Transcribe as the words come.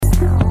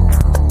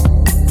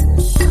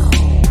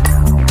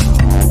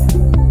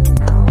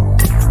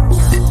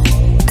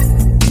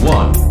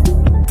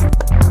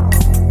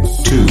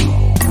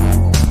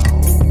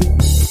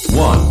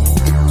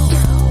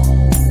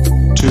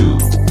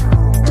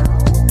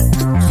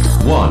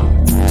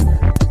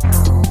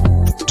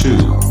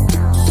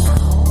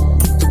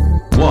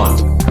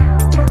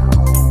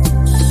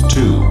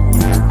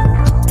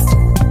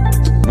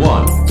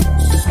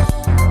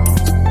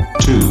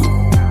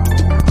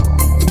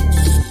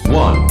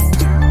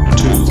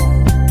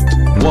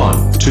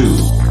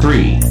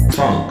Free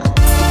Funk.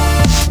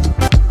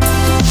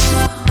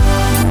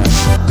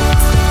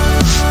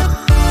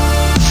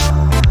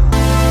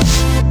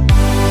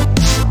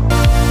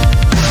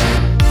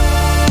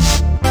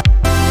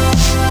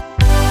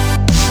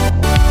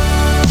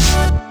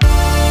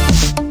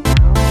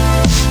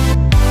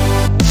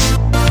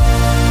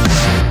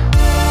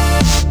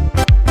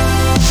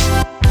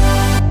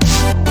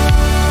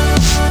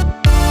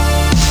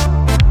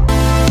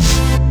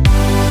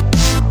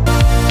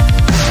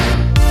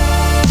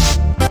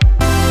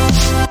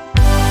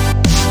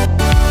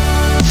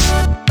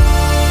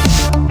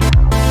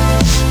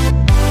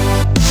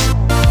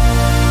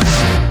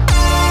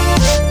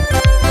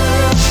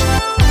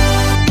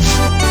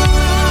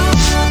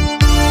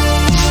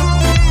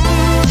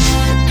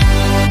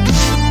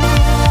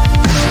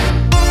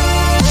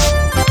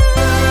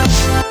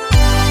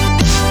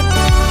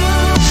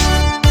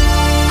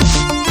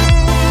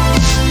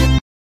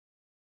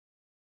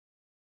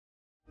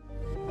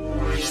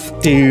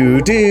 Do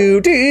do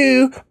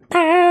do.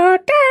 Pow,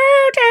 do,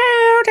 do,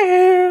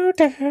 do,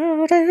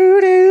 do,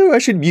 do, do. I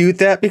should mute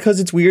that because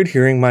it's weird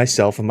hearing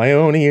myself in my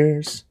own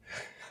ears.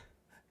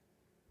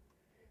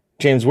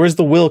 James, where's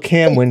the Will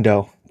Cam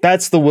window?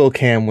 That's the Will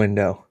Cam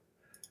window.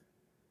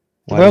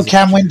 The Will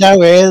Cam window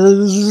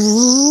is...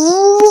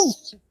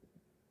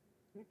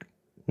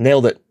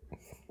 Nailed it.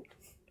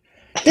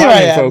 Here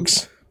I am.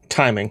 Folks.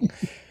 Timing.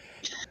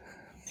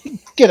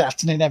 Good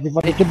afternoon,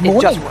 everybody. Good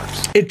morning.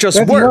 It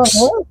just works.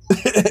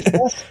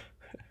 Yes.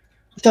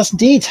 It does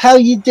indeed. How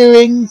you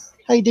doing?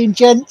 How you doing,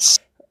 gents?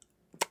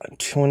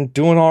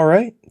 Doing all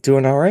right.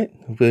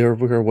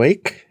 We're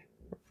awake.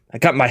 I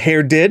got my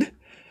hair did,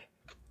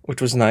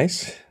 which was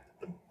nice.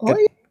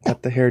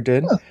 Got the hair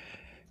did. Oh.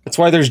 That's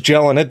why there's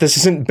gel in it. This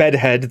isn't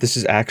bedhead. This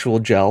is actual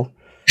gel.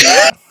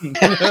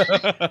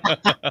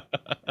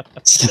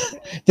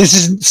 This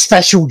isn't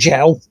special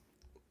gel.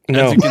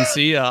 No. As you can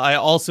see, I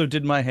also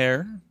did my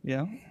hair.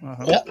 Yeah.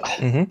 Uh-huh. Yep.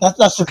 Mm-hmm.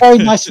 That's a very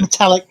nice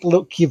metallic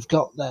look you've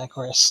got there,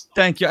 Chris.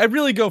 Thank you. I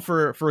really go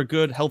for a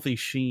good, healthy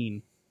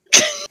sheen.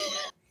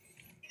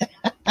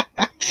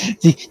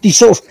 the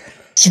sort of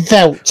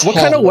svelte. What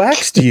kind of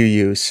wax do you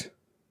use?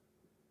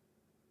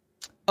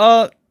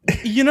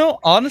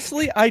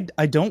 Honestly, I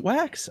don't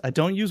wax. I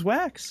don't use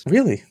wax.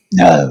 Really?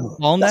 No.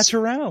 All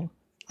natural.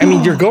 I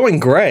mean, you're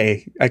going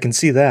gray. I can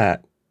see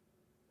that.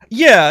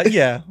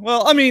 Yeah.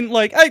 Well, I mean,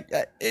 like,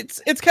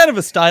 it's kind of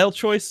a style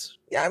choice.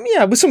 Yeah, I mean,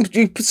 yeah, with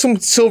some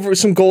silver,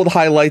 some gold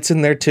highlights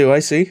in there too. I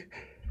see.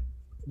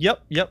 Yep.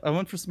 I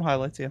went for some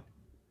highlights. Yeah.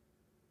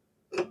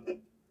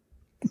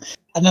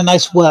 And a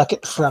nice work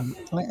at the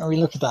front.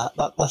 Look at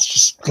that. That's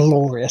just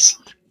glorious.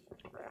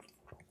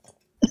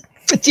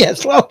 But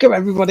yes, welcome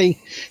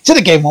everybody to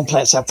the Game One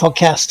Player Set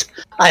podcast.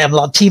 I am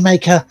Lord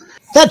Teamaker.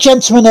 That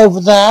gentleman over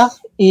there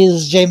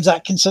is James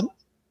Atkinson.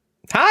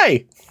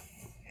 Hi.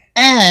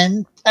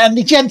 And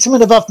the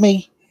gentleman above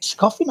me is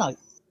Coffee Night.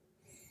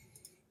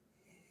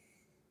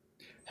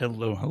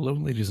 Hello,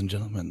 ladies and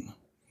gentlemen.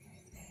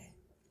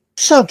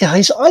 So,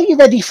 guys, are you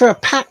ready for a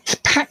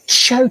packed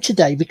show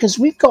today? Because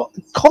we've got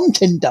the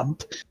content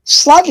dump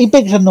slightly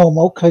bigger than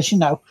normal because,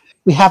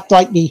 we have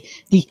like the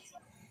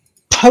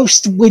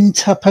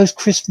post-winter,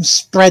 post-Christmas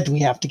spread we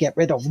have to get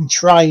rid of and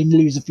try and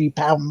lose a few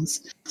pounds.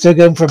 So we're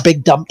going for a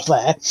big dump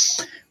there.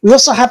 We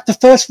also have the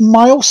first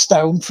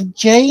milestone for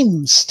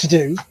James to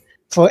do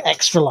for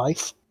Extra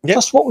Life. Yep.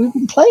 That's what we've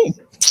been playing.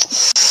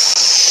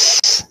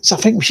 So I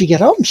think we should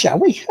get on, shall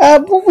we?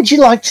 What would you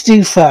like to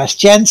do first,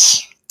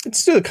 gents?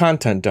 Let's do the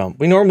content dump.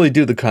 We normally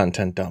do the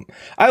content dump.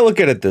 I look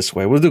at it this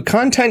way. We'll do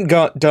content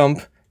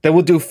dump, then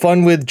we'll do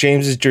fun with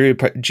James's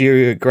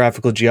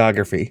geographical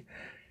geography,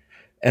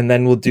 and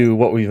then we'll do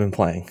what we've been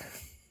playing.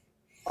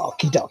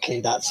 Okie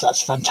dokie,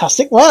 that's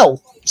fantastic.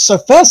 Well, so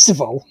first of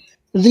all,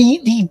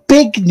 the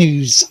big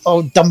news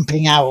of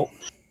dumping out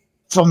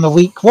from the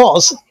week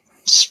was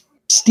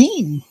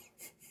Steam.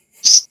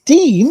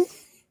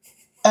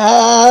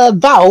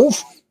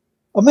 Valve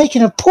are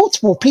making a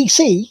portable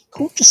PC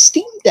called the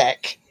Steam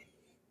Deck,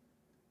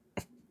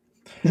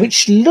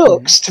 which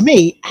looks to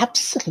me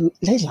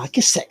absolutely like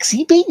a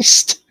sexy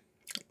beast.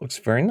 Looks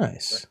very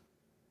nice.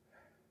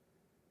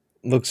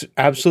 It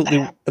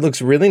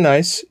looks really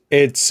nice.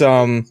 It's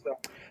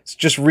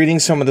just reading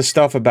some of the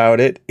stuff about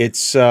it.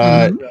 It's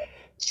a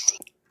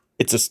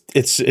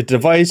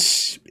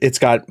device.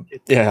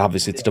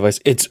 Obviously it's a device.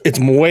 It's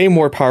way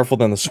more powerful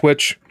than the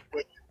Switch.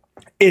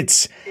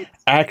 It's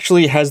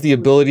actually has the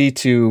ability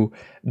to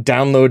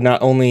download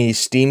not only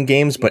Steam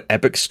games but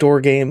Epic Store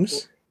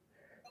games.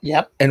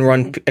 Yep. And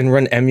run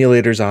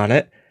emulators on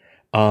it.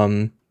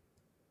 And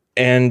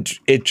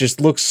it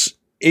just looks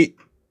it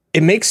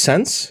makes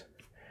sense.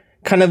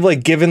 Kind of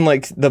like given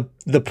like the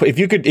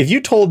if you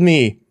told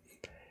me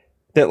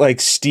that like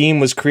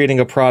Steam was creating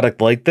a product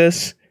like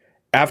this,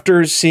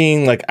 after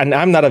seeing like, and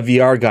I'm not a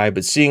VR guy,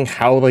 but seeing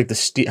how like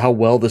how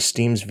well the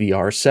Steam's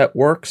VR set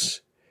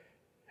works,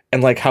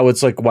 and like how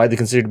it's like widely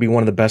considered to be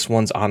one of the best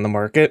ones on the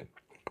market,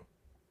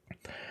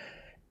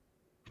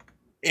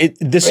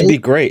 this would be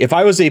great. If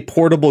I was a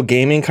portable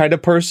gaming kind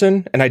of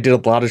person and I did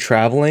a lot of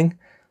traveling,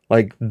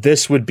 like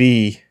this would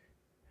be,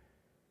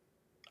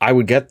 I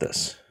would get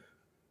this.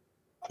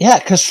 Yeah,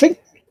 because think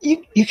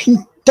you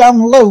can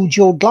download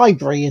your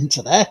library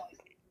into there.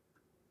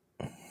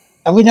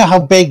 And we know how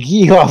big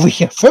you are with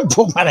your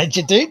Football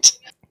Manager, dude.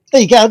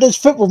 There you go. There's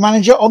Football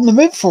Manager on the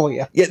move for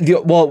you. Yeah,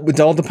 well,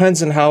 it all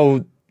depends on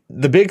how.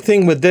 The big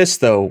thing with this,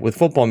 though, with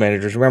Football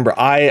Managers, remember,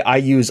 I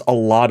use a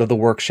lot of the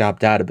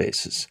workshop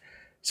databases.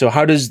 So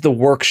how does the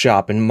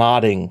workshop and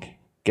modding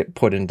get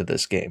put into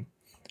this game?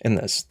 In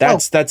this,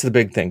 that's the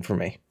big thing for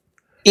me.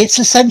 It's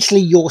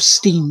essentially your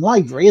Steam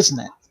library, isn't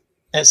it?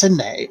 It's in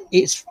there.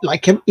 It's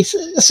like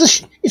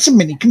it's a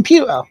mini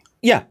computer.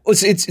 Yeah,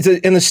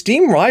 and the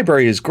Steam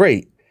library is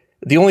great.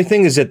 The only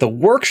thing is that the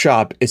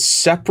workshop is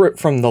separate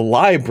from the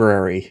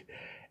library,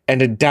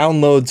 and it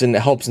downloads and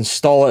it helps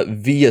install it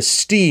via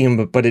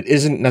Steam, but it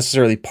isn't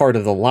necessarily part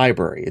of the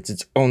library. It's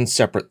its own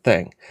separate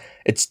thing.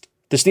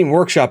 The Steam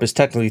Workshop is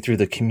technically through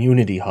the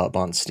community hub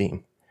on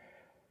Steam.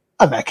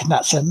 I reckon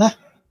that's in there.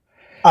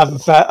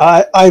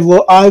 I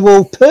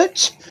will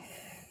put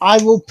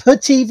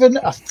even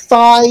a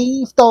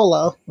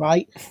 $5,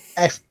 right?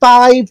 A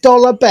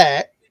 $5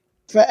 bet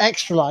for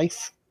Extra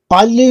Life. If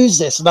I lose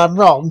this and I'm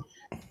wrong,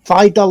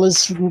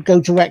 $5 will go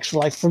to Extra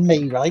Life from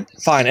me, right?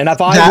 Fine, and if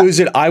I lose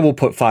it, I will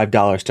put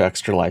 $5 to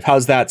Extra Life.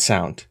 How's that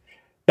sound?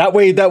 That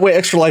way,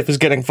 Extra Life is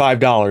getting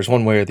 $5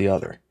 one way or the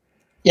other.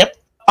 Yep.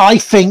 I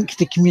think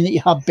the community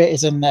hub bit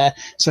is in there.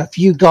 So if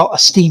you got a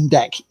Steam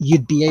Deck,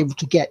 you'd be able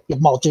to get your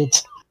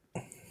modded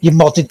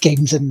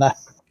games in there.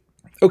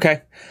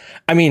 Okay.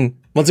 I mean,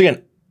 once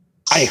again,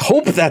 I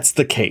hope that's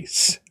the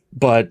case,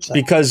 but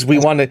because we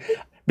want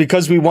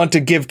to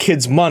give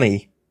kids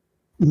money,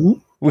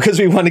 because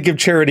we want to give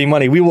charity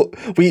money,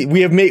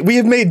 we have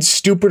made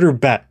stupider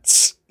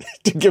bets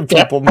to give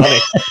people money.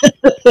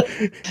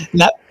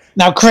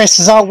 Now, Chris,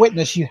 as our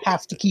witness, you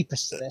have to keep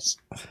us to this.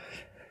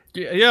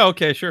 Yeah.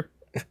 Okay. Sure.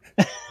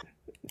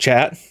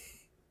 Chat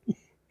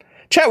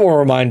will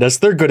remind us.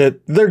 They're good at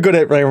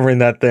remembering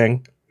that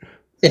thing.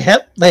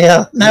 Yep, they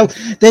are. Now,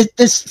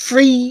 there's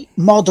 3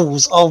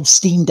 models of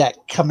Steam Deck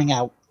coming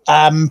out.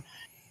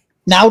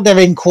 Now they're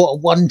in quarter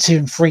 1, 2,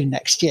 and 3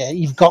 next year.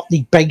 You've got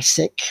the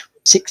basic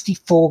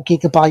 64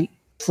 gigabyte,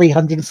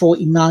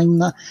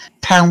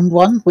 £349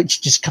 one,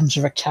 which just comes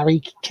with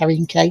a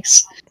carrying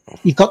case.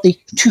 You've got the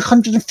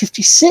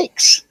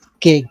 256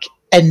 gig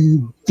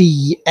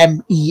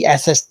NVMe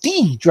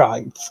SSD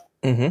drive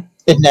in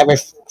there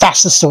with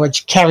faster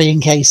storage,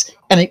 carrying case,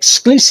 an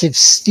exclusive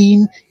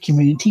Steam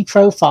community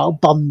profile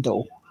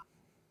bundle.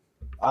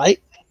 Right?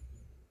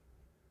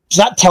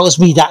 So that tells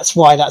me that's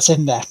why that's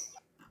in there.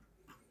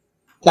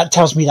 That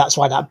tells me that's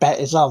why that bet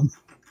is on.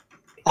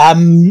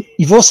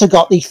 You've also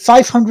got the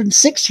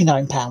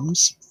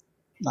 £569,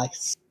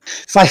 nice,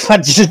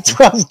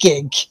 512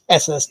 gig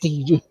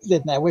SSD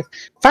in there with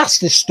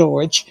fastest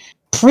storage,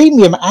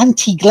 premium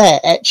anti-glare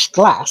etched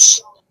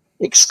glass,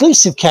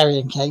 exclusive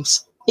carrying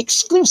case,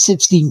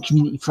 exclusive Steam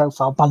community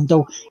profile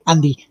bundle,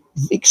 and the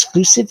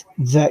exclusive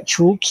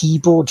virtual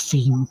keyboard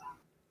theme.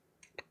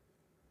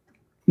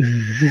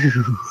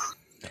 Ooh.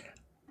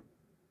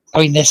 I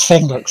mean, this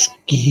thing looks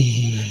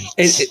good.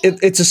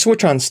 It's a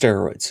Switch on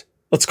steroids.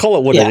 Let's call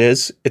it what it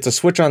is. It's a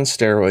Switch on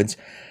steroids.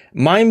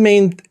 My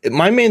main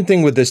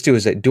thing with this too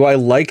is that, do I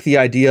like the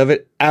idea of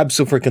it?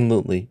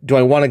 Absolutely. Do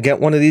I want to get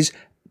one of these?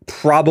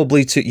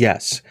 Probably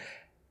yes.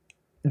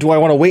 Do I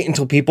want to wait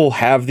until people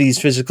have these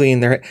physically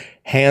in their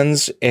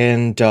hands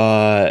and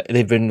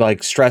they've been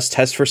like stress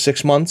tests for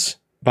 6 months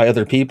by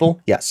other people?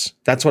 Yes,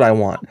 that's what I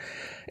want.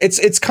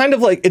 It's kind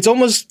of like, it's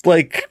almost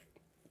like,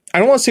 I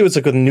don't want to say it's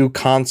like a new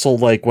console,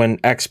 like when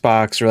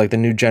Xbox or like the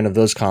new gen of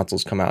those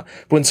consoles come out.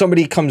 But when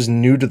somebody comes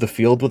new to the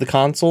field with a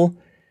console,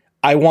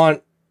 I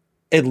want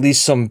at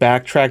least some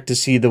backtrack to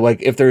see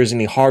if there is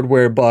any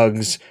hardware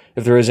bugs,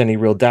 if there is any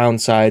real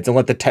downsides, and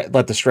let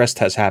the stress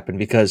test happen.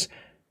 Because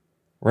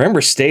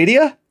remember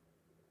Stadia?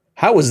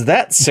 How was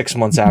that 6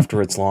 months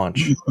after its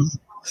launch?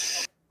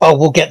 Oh,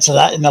 we'll get to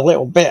that in a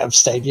little bit of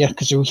Stadia,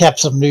 because we have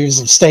some news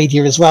of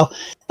Stadia as well.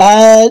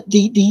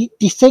 The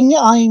thing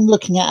I'm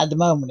looking at the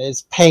moment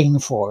is paying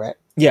for it.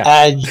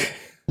 Yeah. Do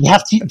you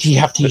have to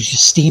use your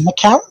Steam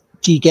account?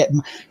 Do you get,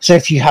 so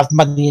if you have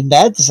money in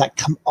there, does that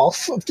come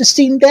off of the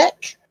Steam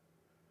Deck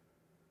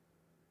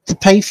to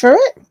pay for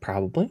it?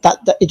 Probably. That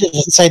it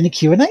doesn't say in the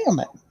Q&A on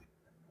it.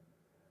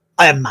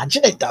 I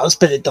imagine it does,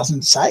 but it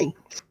doesn't say.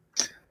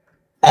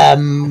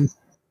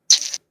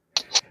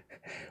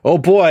 Oh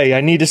boy,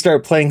 I need to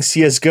start playing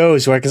CSGO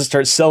so I can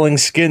start selling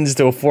skins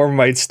to form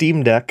my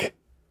Steam Deck.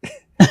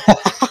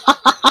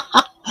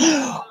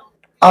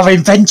 Our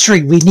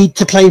inventory. We need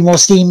to play more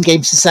Steam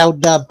games to sell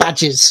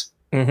badges.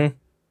 Mm-hmm.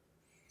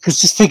 Because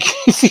just think,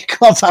 if you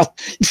got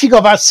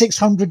about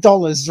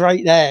 $600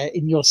 right there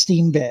in your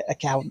Steam bit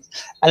account,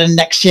 and then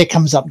next year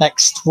comes up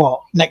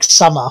next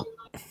summer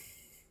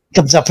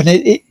comes up, and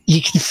it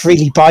you can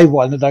freely buy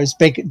one of those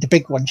the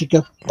big ones. You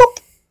go, boop.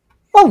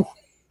 Oh,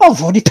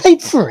 I've already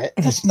paid for it.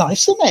 That's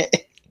nice, isn't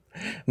it?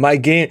 My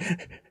game,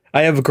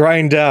 I have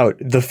grind out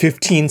the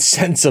 15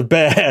 cents a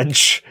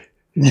badge.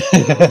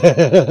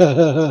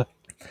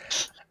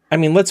 I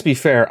mean, let's be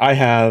fair. I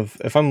have,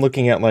 if I'm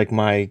looking at like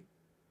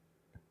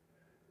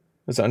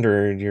what's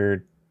under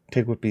your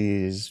Take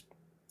Whippy's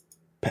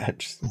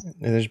badge?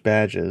 There's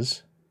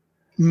badges.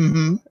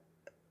 Mm-hmm.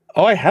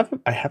 Oh, I have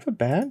a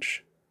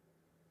badge.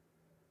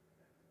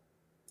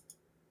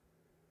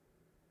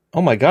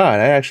 Oh my god,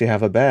 I actually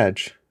have a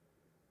badge.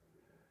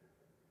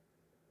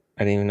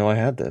 I didn't even know I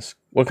had this.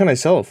 What can I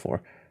sell it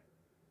for?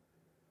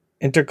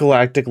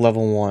 Intergalactic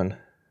level 1.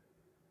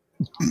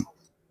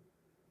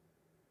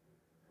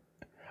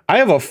 I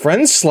have a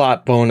friend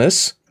slot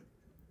bonus.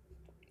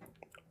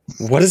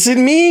 What does it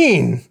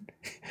mean?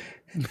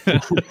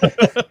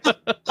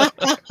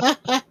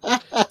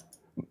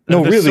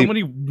 No, There's really. so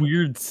many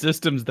weird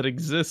systems that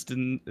exist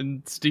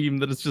in Steam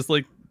that it's just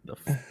like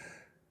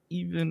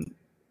even.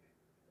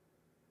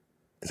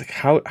 It's like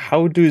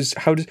how does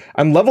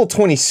I'm level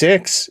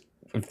 26.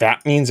 If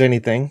that means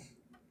anything.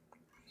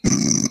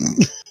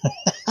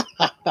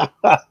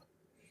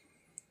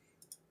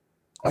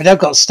 I mean, I've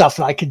got stuff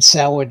that I can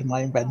sell in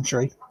my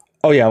inventory.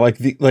 Oh yeah,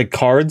 like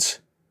cards.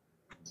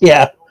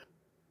 Yeah.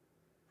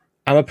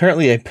 I'm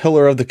apparently a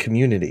pillar of the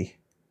community.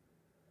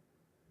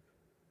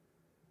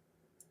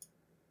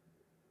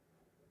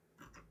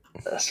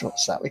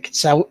 What's that? We could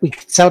sell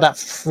that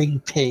for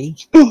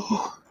 3p.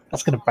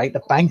 That's going to break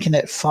the bank in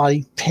at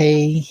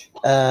 5p.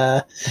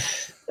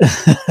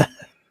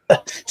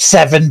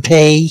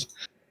 7p.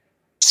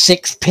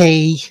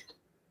 6p.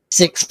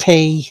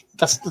 6p.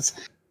 That's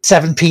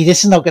 7p.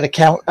 This is not going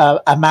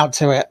to amount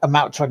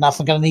to enough.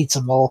 I'm going to need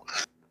some more.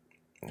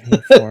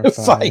 4, 5.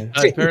 5p.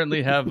 I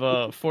apparently have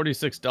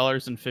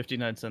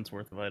 $46.59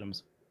 worth of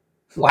items.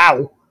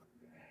 Wow.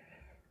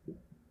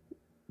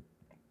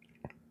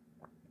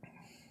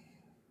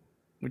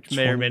 Which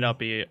may or may not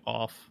be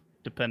off,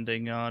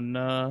 depending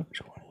on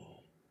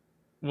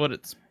what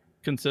it's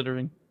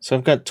considering. So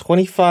I've got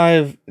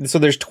 25. So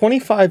there's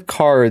 25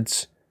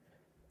 cards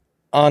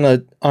on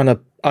a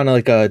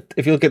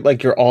if you look at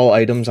like your all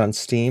items on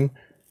Steam.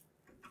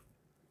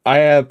 I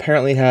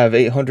apparently have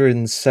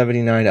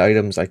 879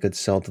 items I could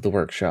sell to the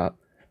workshop.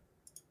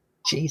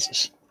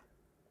 Jesus.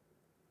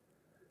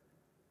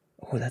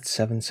 Oh, that's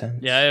 7 cents.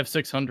 Yeah, I have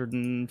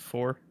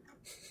 604.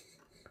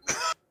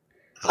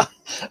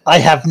 I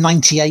have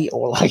 98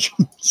 all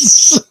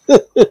items.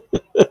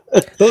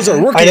 Those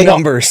are rookie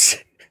numbers.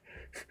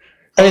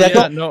 I mean, I yeah,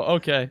 got no,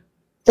 okay.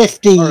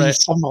 50 right.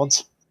 some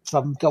odds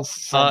from Golf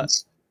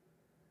Friends.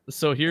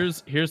 So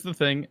here's the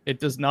thing. It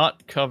does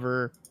not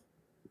cover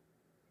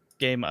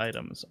game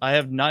items. I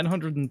have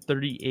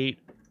 938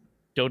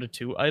 Dota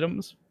 2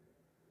 items,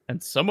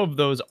 and some of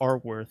those are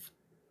worth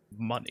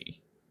money.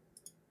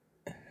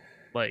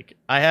 Like,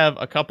 I have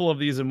a couple of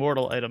these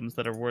immortal items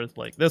that are worth,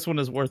 like, this one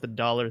is worth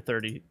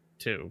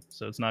 $1.32,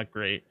 so it's not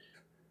great.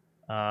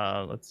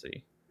 Let's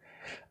see.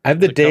 I have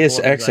the There's a Deus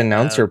couple Ex others I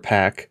announcer have.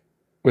 pack.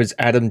 Was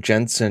Adam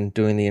Jensen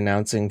doing the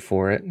announcing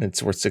for it, and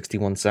it's worth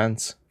 61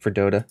 cents for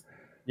Dota.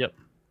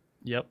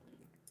 Yep.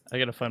 I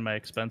gotta find my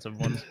expensive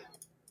ones.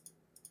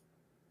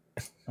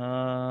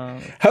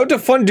 How to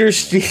fund your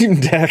Steam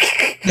Deck?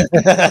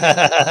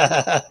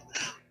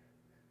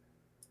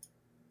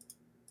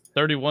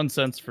 31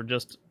 cents for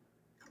just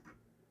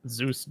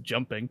Zeus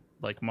jumping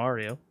like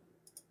Mario.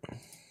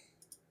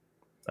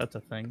 That's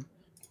a thing.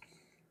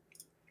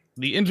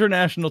 The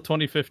International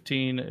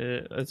 2015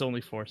 is only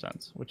 4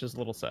 cents, which is a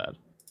little sad.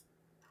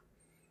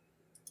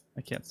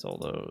 I can't sell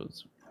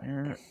those.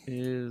 Where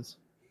is...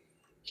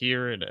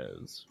 Here it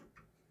is.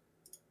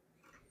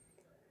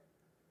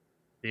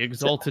 The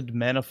Exalted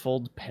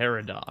Manifold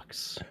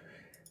Paradox.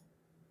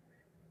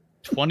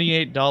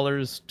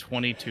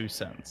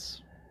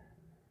 $28.22.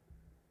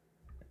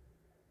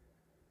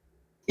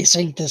 You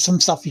see, there's some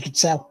stuff you could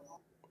sell.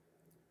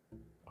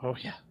 Oh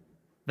yeah.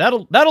 That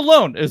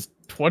alone is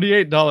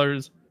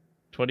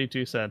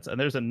 $28.22. And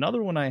there's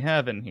another one I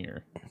have in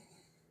here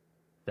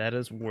that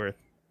is worth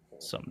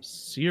some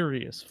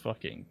serious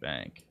fucking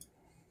bank.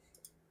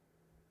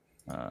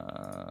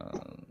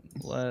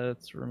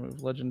 Let's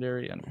remove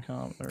legendary and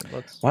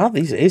let's. Wow,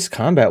 these Ace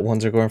Combat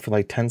ones are going for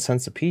like 10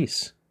 cents a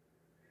piece.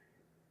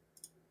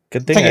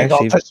 Good I thing think I I've got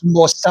to actually. put some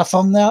more stuff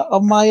on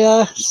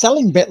my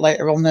selling bit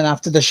later on then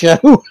after the show.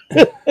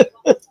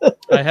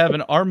 I have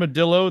an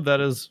armadillo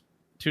that is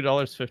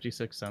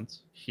 $2.56.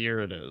 Here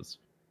it is.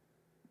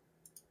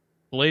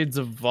 Blades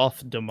of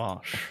Voth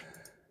Damash.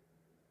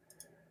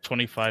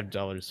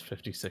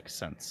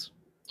 $25.56.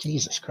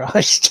 Jesus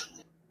Christ.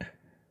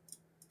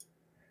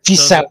 If you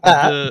So sell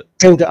that,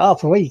 build it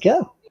up, away you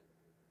go.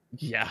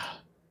 Yeah.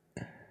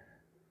 I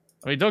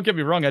mean, don't get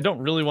me wrong, I don't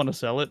really want to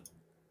sell it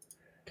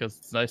because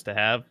it's nice to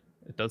have.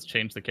 It does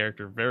change the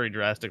character very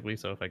drastically,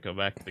 so if I go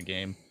back to the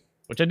game,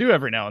 which I do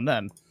every now and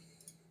then,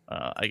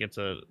 I get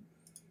to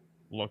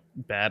look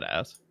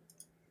badass.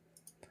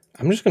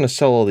 I'm just going to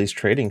sell all these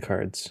trading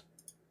cards.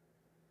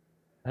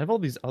 I have all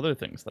these other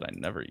things that I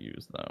never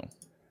use, though.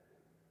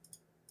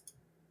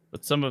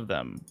 But some of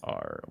them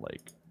are,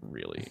 like,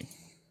 really...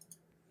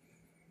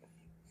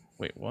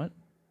 Wait, what?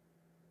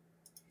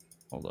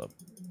 Hold up.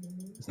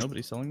 Is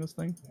nobody selling this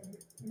thing?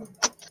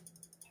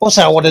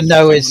 Also, I want to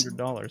know is,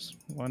 $100.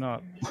 Why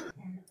not?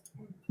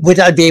 would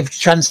I be able to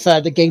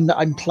transfer the game that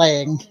I'm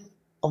playing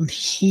on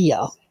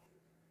here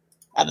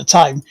at the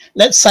time?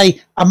 Let's say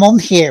I'm on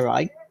here,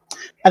 right?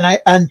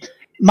 And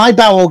my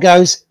barrel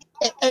goes,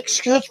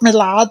 excuse me,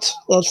 lad.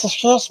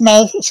 Excuse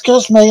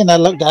me. And I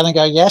look down and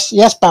go, yes,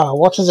 barrel,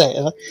 what is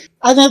it?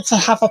 I need to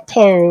have a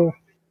poo.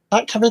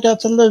 Can we go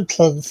to loo,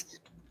 please?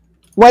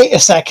 Wait a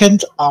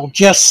second, I'll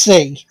just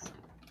see.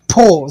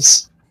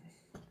 Pause.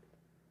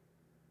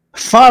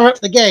 Fire up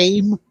the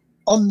game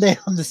on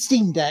the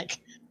Steam Deck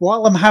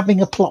while I'm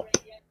having a plop.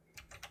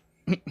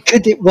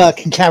 Could it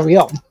work and carry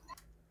on?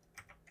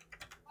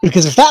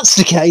 Because if that's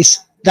the case,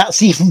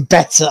 that's even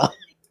better.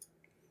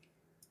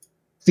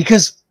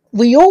 Because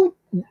we've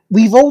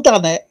all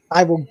done it.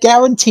 I will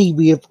guarantee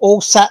we have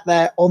all sat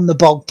there on the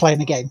bog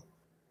playing a game.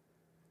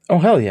 Oh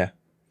hell yeah!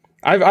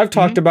 I've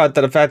talked about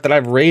the fact that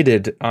I've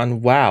raided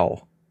on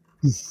WoW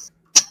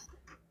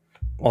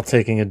while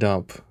taking a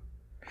dump.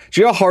 Do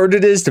you know how hard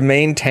it is to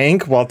main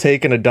tank while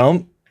taking a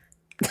dump?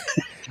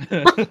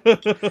 Yeah,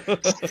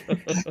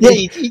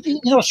 you're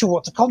not sure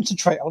what to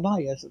concentrate on, are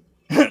you?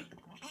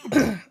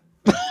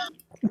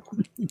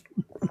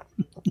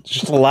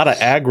 Just a lot of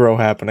aggro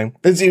happening.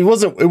 It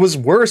was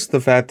worse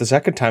the fact the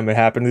second time it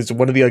happened is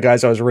one of the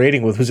guys I was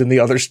raiding with was in the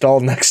other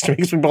stall next to me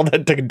because we both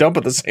had to take a dump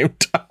at the same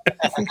time.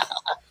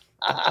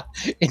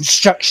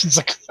 Instructions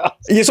across.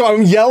 Yeah, so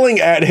I'm yelling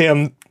at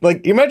him.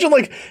 Like, imagine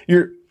like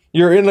you're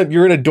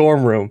in a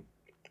dorm room.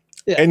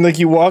 Yeah. And like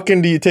you walk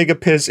into, you take a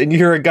piss, and you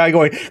hear a guy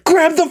going,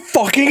 "Grab the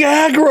fucking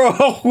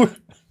aggro!"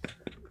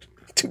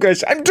 Two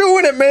guys, I'm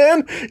doing it,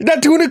 man. You're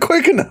not doing it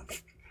quick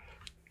enough.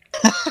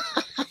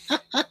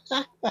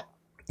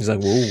 He's like,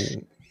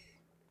 "Whoa."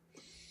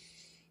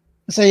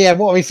 So yeah,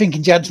 what are we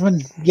thinking,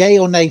 gentlemen? Yay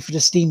or nay for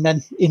the Steam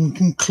men? In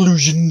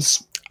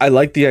conclusions, I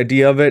like the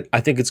idea of it. I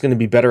think it's going to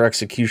be better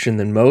execution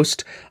than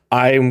most.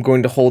 I am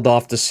going to hold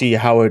off to see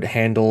how it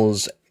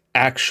handles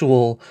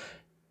actual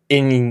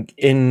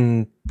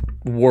in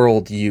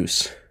world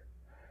use.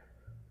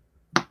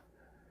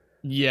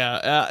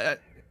 Yeah,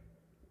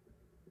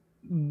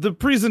 the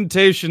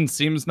presentation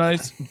seems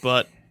nice,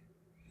 but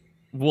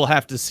we'll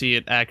have to see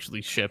it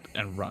actually ship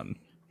and run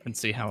and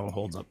see how it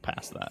holds up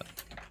past that.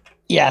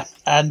 Yeah,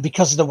 and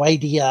because of the way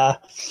the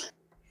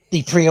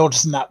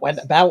pre-orders and that went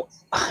about,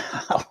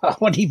 I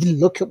won't even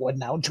look at one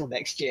now until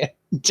next year,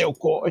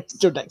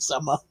 until next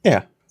summer.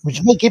 Yeah,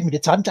 which may give me the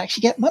time to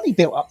actually get money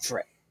built up for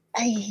it.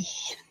 Hey.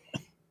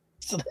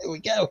 So there we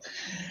go.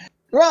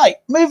 Right,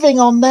 moving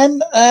on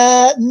then.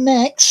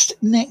 Next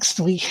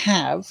we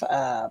have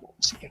what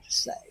was I going to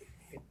say?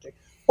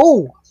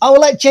 Oh, I'll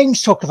let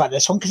James talk about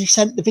this one because he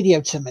sent the video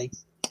to me.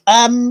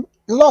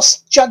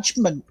 Lost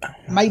Judgment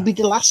may be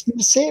the last in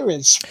the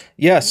series.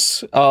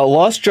 Yes,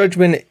 Lost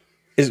Judgment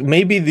is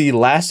maybe the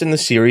last in the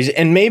series,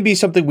 and maybe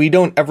something we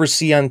don't ever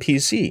see on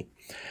PC.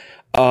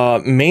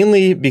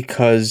 Mainly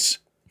because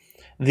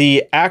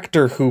the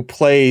actor who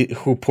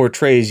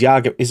portrays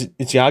Yagami,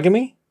 it's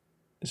Yagami?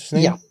 Is his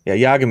name?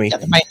 Yeah, Yagami. Yeah,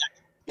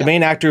 the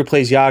main actor who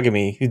plays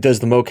Yagami, who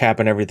does the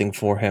mocap and everything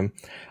for him,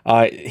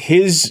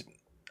 his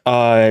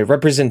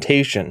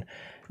representation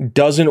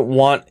doesn't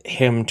want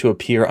him to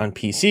appear on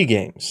PC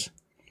games.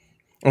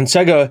 And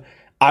Sega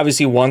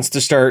obviously wants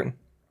to start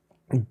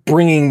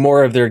bringing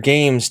more of their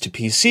games to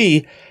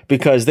PC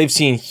because they've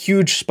seen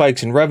huge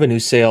spikes in revenue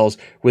sales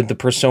with the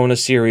Persona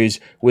series,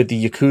 with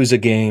the Yakuza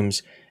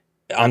games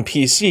on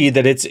PC,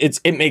 that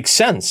it makes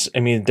sense. I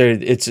mean,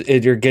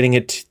 you're getting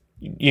it,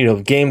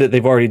 game that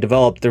they've already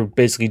developed, they're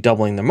basically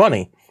doubling their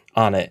money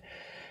on it.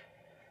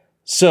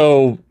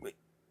 So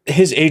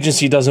his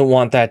agency doesn't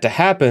want that to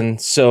happen,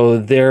 so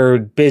they're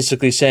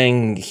basically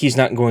saying he's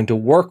not going to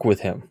work with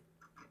him.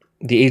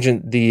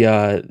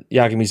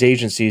 Yagami's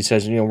agency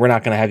says, we're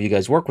not going to have you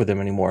guys work with him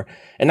anymore.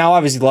 And now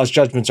obviously Lost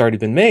Judgment's already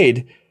been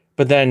made,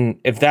 but then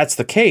if that's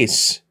the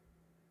case,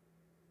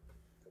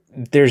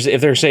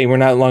 if they're saying we're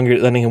not longer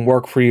letting him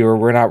work for you, or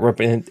we're not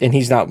and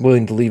he's not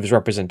willing to leave his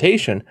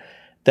representation,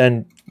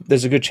 then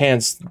there's a good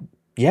chance,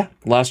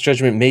 Lost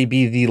Judgment may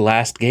be the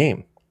last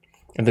game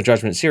in the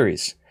Judgment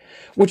series.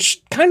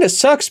 Which kind of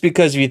sucks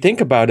because if you think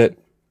about it,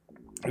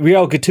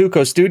 Ryo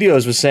Gatuko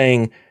Studios was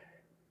saying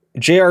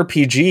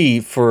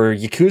JRPG for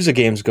Yakuza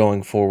games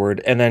going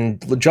forward, and then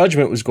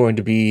Judgment was going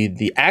to be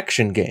the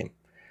action game.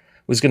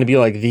 It was going to be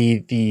like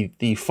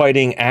the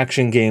fighting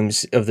action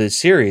games of the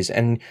series,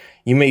 and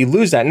you may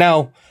lose that.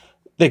 Now,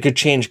 they could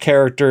change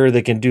character,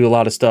 they can do a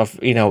lot of stuff.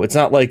 It's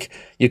not like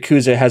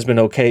Yakuza has been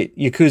okay.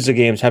 Yakuza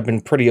games have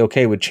been pretty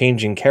okay with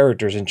changing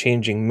characters and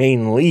changing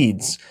main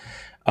leads.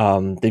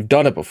 They've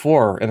done it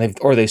before, and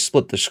they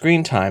split the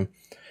screen time,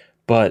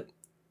 but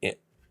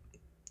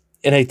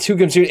in a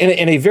 2-game series,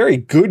 in a very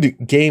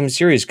good game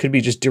series, could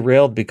be just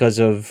derailed because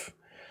of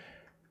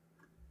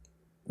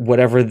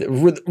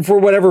for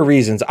whatever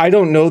reasons. I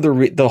don't know the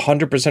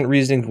 100%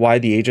 reasoning why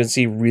the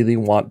agency really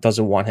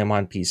doesn't want him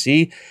on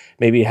PC.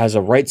 Maybe it has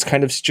a rights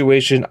kind of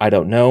situation. I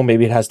don't know.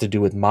 Maybe it has to do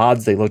with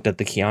mods. They looked at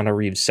the Keanu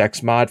Reeves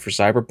sex mod for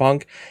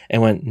Cyberpunk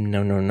and went,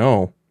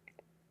 no.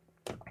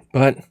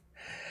 But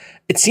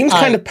It seems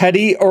kind of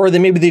petty, or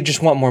maybe they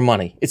just want more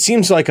money. It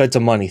seems like it's a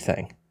money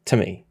thing to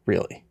me,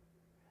 really.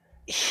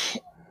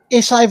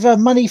 It's either a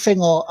money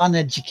thing or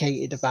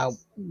uneducated about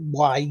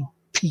why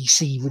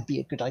PC would be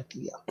a good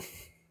idea.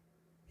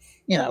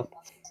 You know,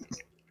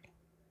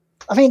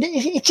 I mean,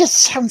 it just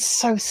sounds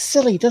so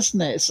silly,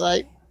 doesn't it? It's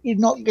like you're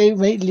not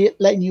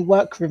letting you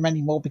work for him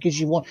anymore because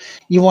you want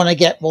to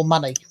get more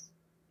money.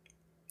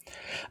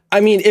 I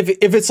mean, if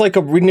it's like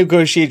a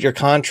renegotiate your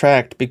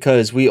contract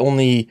because we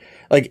only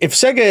like if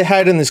Sega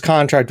had in this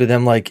contract with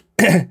him like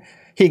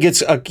he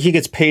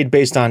gets paid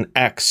based on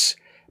X,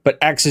 but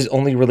X is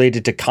only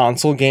related to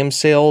console game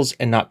sales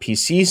and not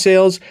PC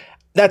sales.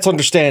 That's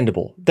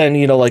understandable. Then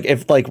like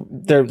if like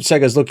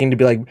Sega's looking to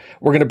be like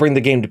we're going to bring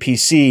the game to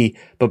PC,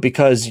 but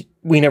because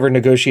we never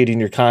negotiated in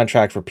your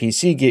contract for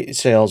PC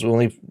sales,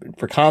 only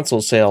for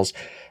console sales,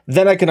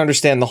 then I can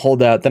understand the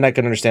holdout. Then I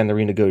can understand the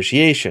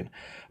renegotiation.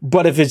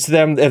 But if it's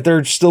them, if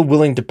they're still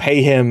willing to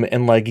pay him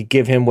and like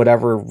give him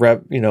whatever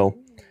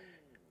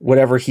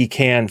whatever he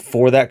can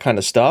for that kind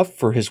of stuff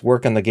for his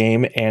work on the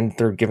game, and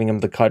they're giving him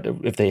the cut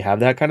if they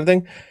have that kind of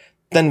thing,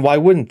 then why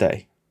wouldn't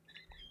they?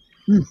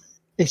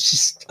 It's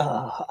just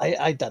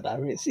I don't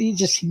know. It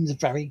just seems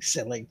very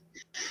silly,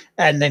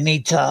 and they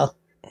need to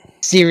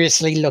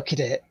seriously look at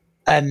it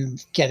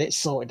and get it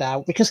sorted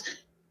out. Because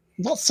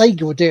what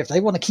Sega will do if they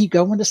want to keep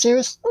going with the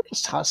series, they'll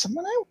just hire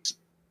someone else.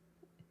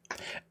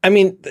 I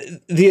mean,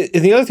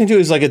 the other thing too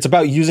is like it's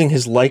about using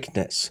his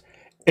likeness.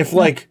 If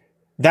like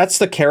that's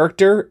the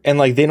character and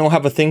like they don't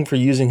have a thing for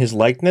using his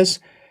likeness,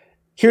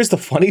 here's the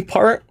funny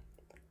part.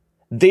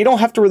 They don't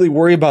have to really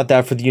worry about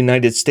that for the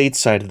United States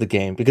side of the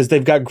game because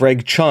they've got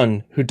Greg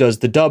Chun who does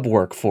the dub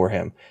work for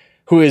him,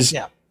 who is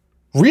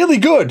really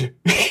good.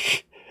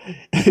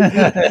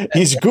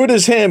 He's good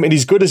as him and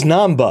he's good as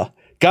Namba.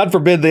 God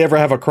forbid they ever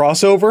have a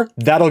crossover.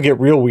 That'll get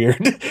real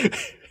weird.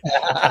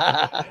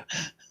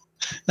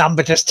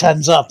 Number just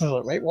turns up and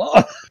like, wait,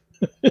 what?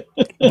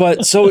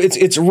 But so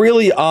it's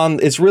really on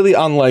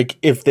like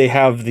if they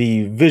have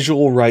the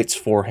visual rights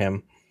for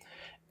him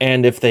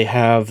and if they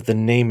have the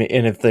name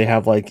and if they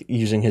have like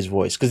using his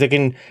voice, because they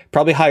can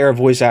probably hire a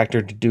voice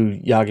actor to do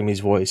Yagami's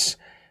voice,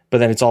 but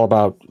then it's all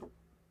about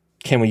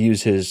can we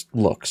use his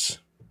looks?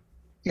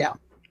 Yeah.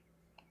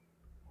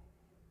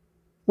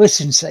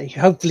 Listen, see,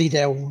 hopefully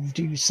they'll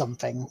do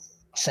something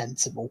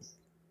sensible.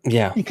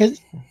 Yeah. Because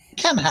it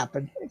can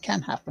happen. It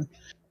can happen.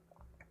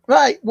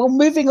 Right. Well,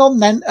 moving on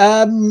then.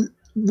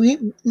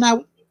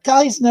 Now,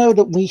 guys know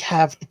that we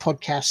have the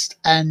podcast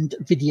and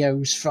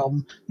videos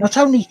from not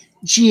only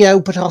Geo,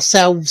 but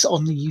ourselves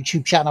on the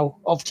YouTube channel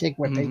of Tig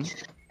Whippy.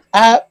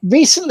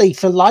 Recently,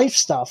 for live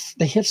stuff,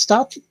 they have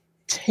started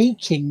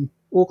taking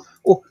or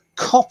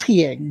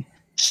copying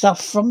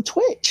stuff from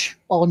Twitch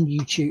on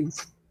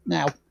YouTube.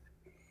 Now,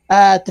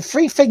 the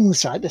three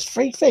things, right? There's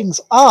three things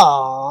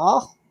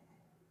are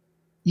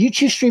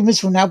YouTube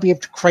streamers will now be able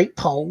to create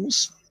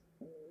polls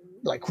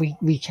like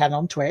we can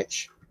on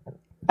Twitch.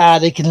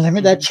 They can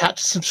limit their chat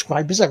to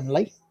subscribers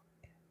only,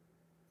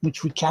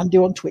 which we can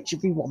do on Twitch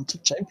if we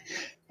wanted to.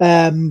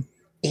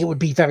 It would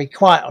be very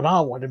quiet on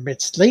our one,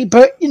 admittedly,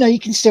 but you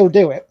can still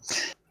do it.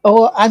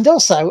 And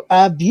also,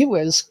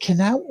 viewers can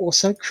now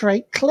also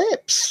create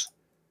clips.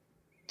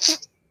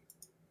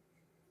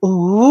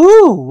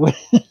 Ooh,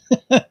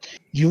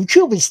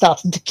 YouTube is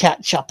starting to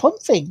catch up on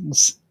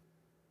things.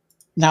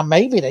 Now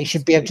maybe they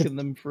should be able to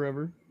them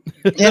forever.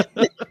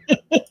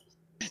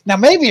 Now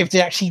maybe if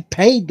they actually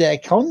paid their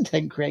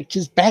content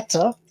creators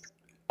better.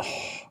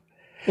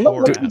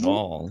 Or at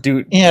all,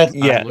 dude. Yeah.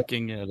 I'm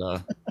looking at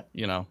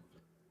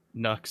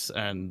Nux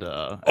and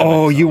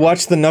you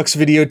watched the Nux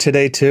video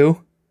today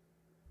too?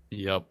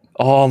 Yep.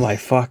 Oh my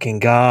fucking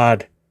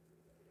god.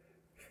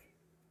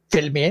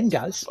 Fill me in,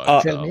 guys.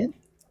 Fill me in.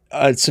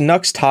 It's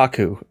Nux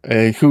Taku,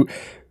 who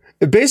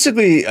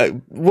basically,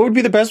 what would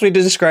be the best way to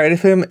describe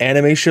him?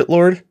 Anime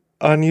shitlord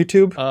on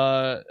YouTube?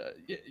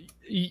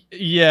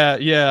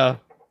 Yeah.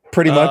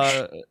 Pretty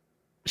much.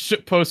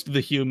 Shitpost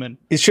the human.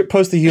 He's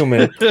shitpost the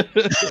human.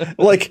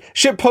 Like,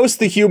 shitpost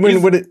the human, he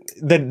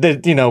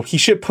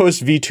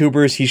shitposts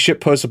VTubers, he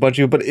shitposts a bunch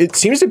of, but it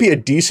seems to be a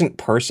decent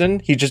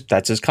person.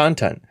 That's his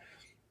content.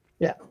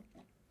 Yeah.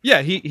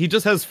 Yeah, he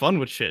just has fun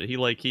with shit. He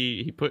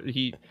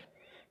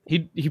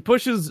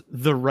pushes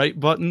the right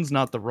buttons,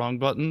 not the wrong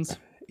buttons.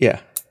 Yeah.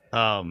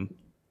 And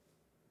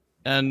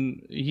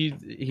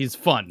he's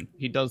fun.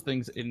 He does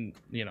things in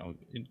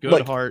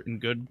good heart and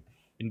good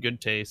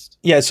taste.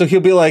 Yeah, so he'll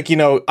be like,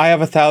 I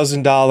have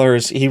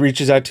 $1,000. He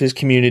reaches out to his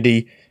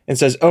community and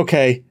says,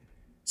 okay,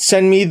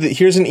 send me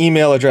here's an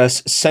email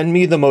address. Send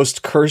me the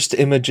most cursed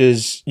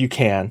images you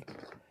can.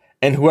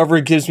 And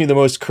whoever gives me the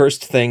most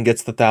cursed thing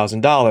gets the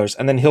 $1,000.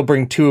 And then he'll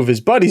bring two of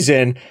his buddies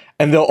in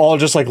and they'll all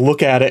just like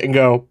look at it and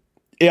go,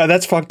 yeah,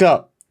 that's fucked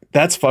up.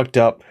 That's fucked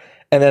up.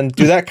 And then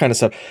do that kind of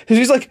stuff. Because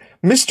he's like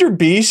Mr.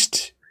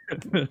 Beast,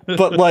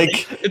 but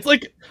like... It's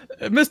like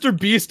Mr.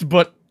 Beast,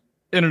 but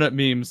internet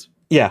memes.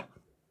 Yeah.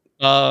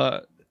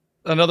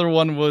 Another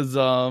one was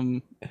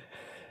the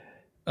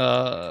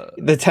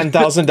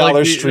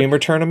 $10,000 streamer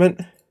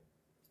tournament.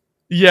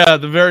 Yeah,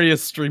 the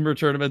various streamer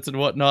tournaments and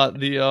whatnot.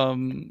 The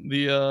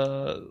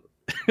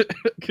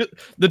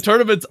the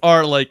tournaments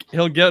are like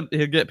he'll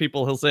get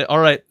people. He'll say, "All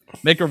right,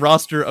 make a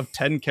roster of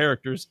 10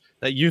 characters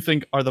that you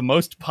think are the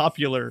most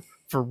popular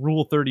for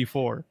Rule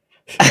 34."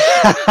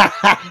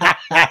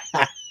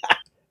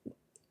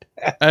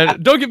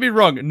 And don't get me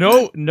wrong,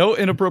 no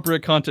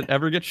inappropriate content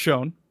ever gets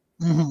shown.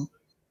 Mhm.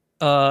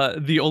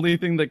 The only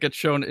thing that gets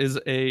shown is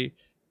a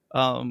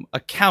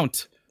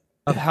count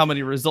of how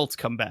many results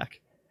come back.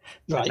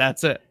 Right. And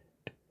that's it.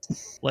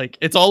 Like,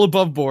 it's all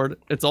above board.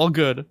 It's all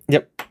good.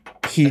 Yep.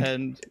 He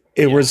And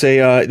it yeah. was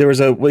a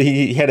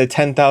he had a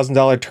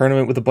 $10,000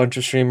 tournament with a bunch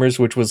of streamers,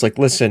 which was like,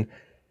 listen,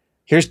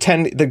 here's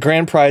the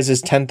grand prize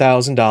is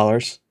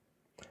 $10,000.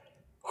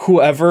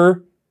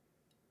 Whoever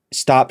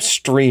stops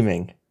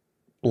streaming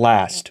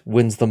last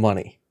wins the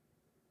money.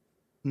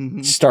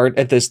 Mhm. Start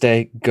at this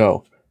day,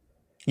 go.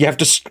 You have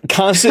to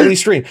constantly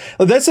stream.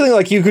 That's something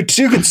like you could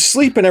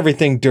sleep and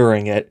everything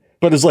during it,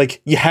 but it's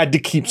like you had to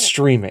keep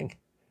streaming.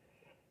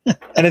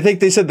 And I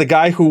think they said the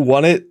guy who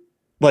won it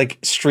like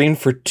streamed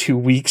for 2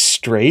 weeks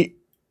straight.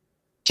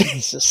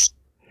 Jesus.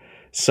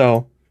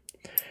 So,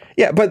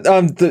 yeah, but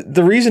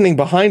the reasoning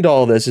behind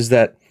all this is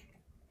that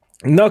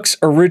Nux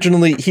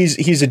originally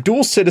he's a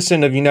dual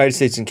citizen of the United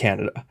States and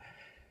Canada,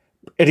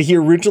 and he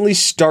originally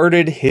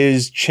started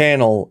his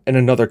channel in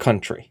another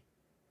country.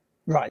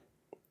 Right.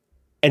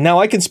 And now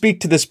I can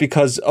speak to this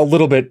because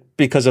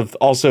of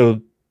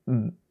also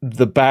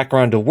the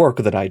background of work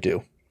that I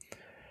do.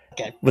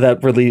 Okay.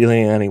 Without really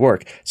doing any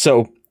work.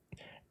 So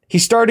he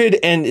started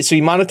and so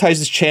he monetized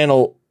his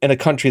channel in a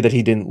country that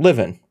he didn't live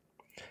in.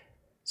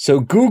 So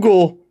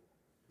Google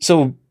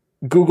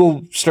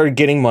started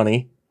getting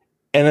money,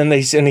 and then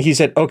he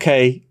said,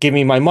 "Okay, give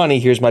me my money.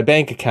 Here's my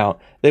bank account."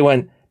 They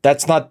went,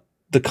 "That's not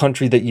the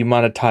country that you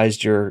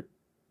monetized your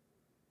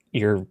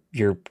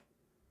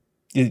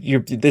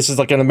this is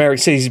like an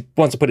American, say he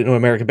wants to put it into an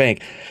American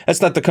bank.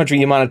 That's not the country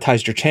you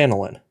monetized your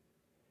channel in.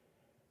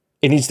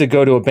 It needs to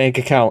go to a bank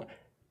account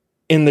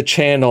in the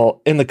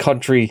channel, in the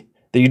country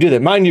that you do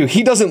that." Mind you,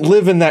 he doesn't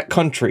live in that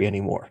country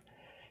anymore.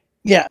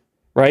 Yeah.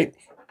 Right?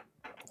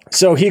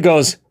 So he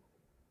goes,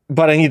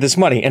 "But I need this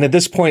money." And at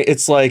this point,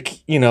 it's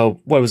like,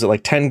 what was it,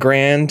 like 10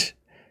 grand,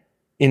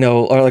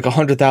 or like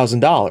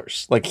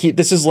 $100,000. Like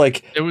this is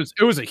like, It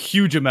was a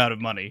huge amount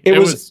of money. it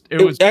was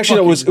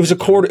a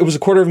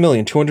quarter of a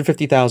million,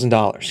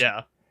 $250,000.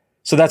 Yeah.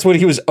 So that's what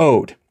he was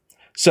owed.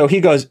 So he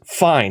goes,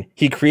 fine.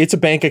 He creates a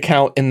bank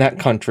account in that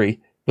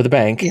country with a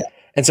bank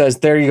and says,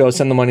 "There you go,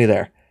 send the money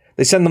there."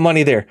 They send the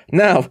money there.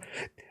 Now,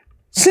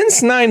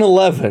 since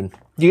 9/11,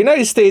 the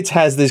United States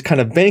has these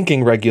kind of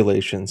banking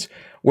regulations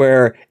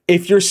where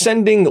if you're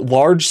sending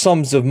large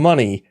sums of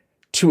money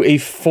to a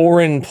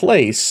foreign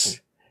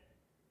place,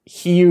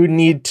 you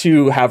need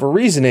to have a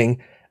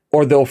reasoning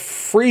or they'll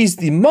freeze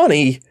the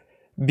money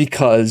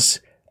because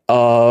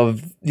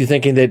of you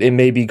thinking that it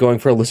may be going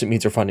for illicit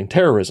means or funding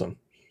terrorism.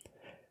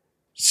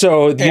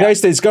 So the United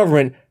States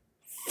government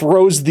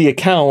froze the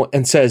account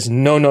and says,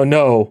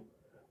 no,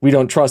 we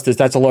don't trust this.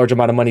 That's a large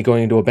amount of money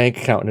going into a bank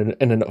account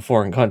in a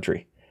foreign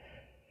country.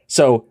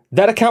 So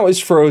that account is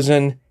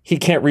frozen. He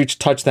can't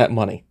touch that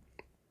money.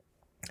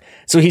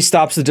 So he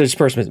stops the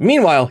disbursements.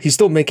 Meanwhile, he's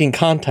still making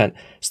content,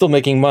 still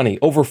making money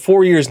over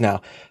 4 years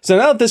now. So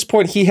now at this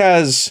point, he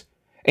has,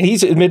 and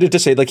he's admitted to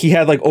say, like, he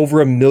had like over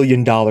 $1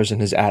 million in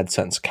his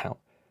AdSense account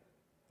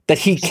that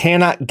he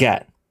cannot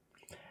get.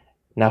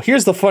 Now,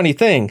 here's the funny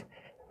thing.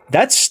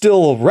 That's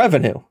still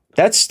revenue.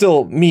 That's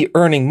still me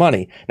earning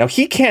money. Now,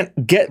 he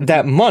can't get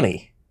that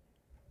money,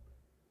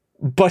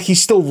 but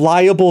he's still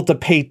liable to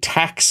pay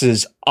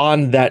taxes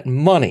on that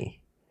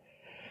money.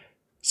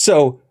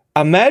 So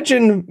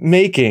imagine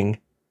making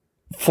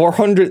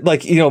 400,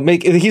 like,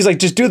 he's like,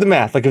 just do the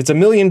math. Like, if it's $1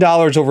 million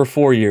over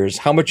 4 years,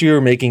 how much you're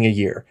making a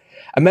year?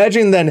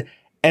 Imagine then,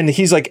 and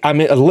he's like, I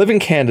live in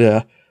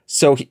Canada.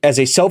 So as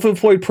a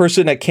self-employed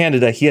person at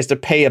Canada, he has to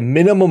pay a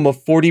minimum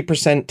of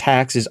 40%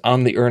 taxes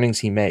on the earnings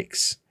he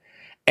makes.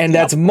 And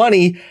that's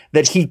money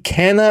that he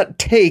cannot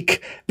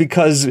take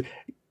because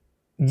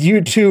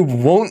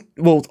YouTube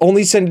will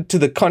only send it to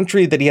the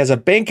country that he has a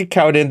bank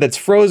account in that's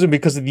frozen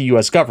because of the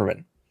US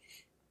government.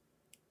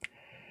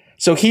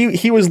 So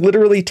he was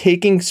literally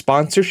taking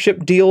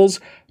sponsorship deals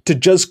to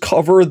just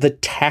cover the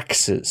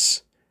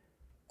taxes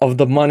of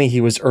the money he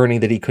was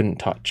earning that he couldn't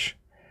touch.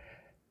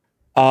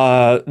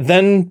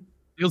 Then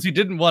Deals he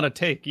didn't want to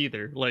take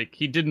either. Like,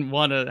 he didn't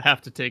want to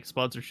have to take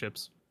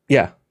sponsorships.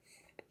 Yeah.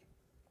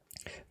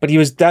 But he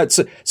was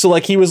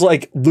he was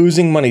like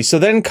losing money. So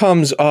then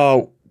comes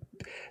the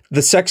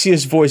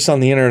sexiest voice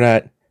on the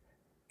internet,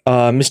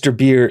 Mr.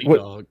 Beard.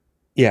 Dog.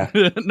 Yeah.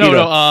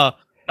 Not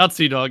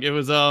Sea Dog. It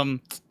was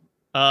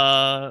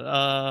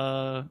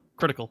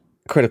Critical.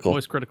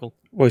 Voice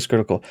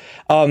Critical.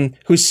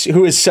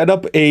 Who has set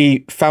up a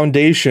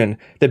foundation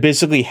that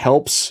basically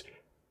helps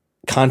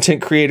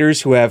content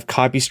creators who have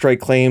copyright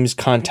claims,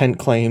 content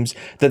claims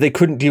that they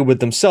couldn't deal with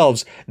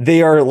themselves.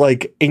 They are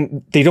like,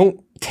 they don't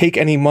take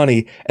any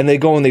money, and they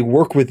go and they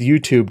work with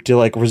YouTube to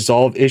like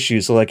resolve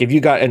issues. So like if you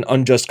got an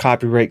unjust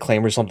copyright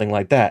claim or something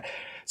like that.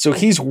 So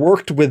he's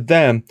worked with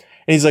them,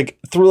 and he's like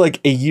through like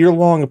a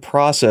year-long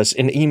process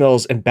in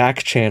emails and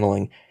back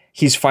channeling,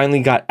 he's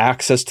finally got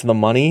access to the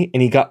money,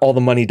 and he got all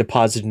the money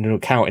deposited into an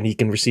account, and he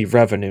can receive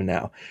revenue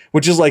now,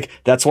 which is like,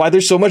 that's why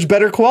there's so much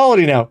better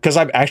quality now, because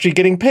I'm actually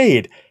getting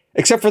paid.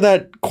 Except for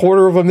that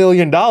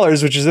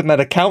 $250,000, which is in that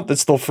account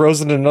that's still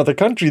frozen in another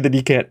country that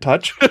he can't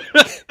touch.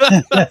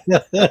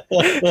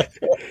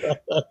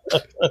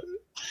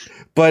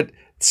 But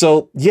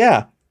so,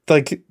 yeah,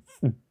 like,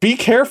 be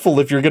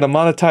careful if you're going to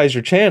monetize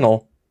your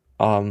channel,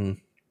 because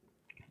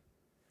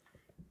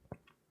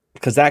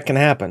that can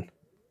happen.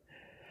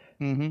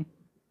 Mm-hmm.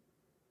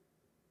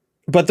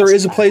 But there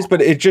is a place,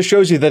 but it just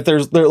shows you that there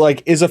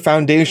like is a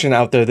foundation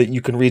out there that you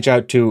can reach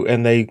out to,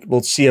 and they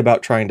will see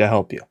about trying to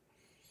help you.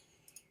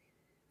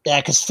 Yeah,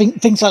 because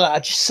things like that are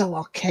just so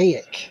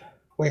archaic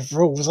with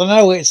rules. I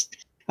know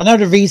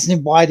the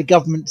reasoning why the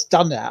government's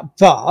done that,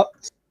 but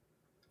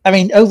I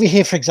mean, over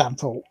here, for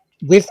example,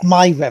 with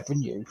my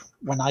revenue,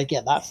 when I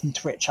get that from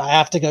Twitch, I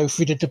have to go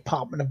through the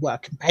Department of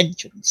Work and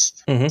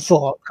Pensions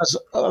because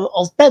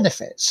of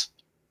benefits.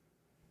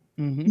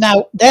 Mm-hmm.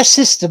 Now, their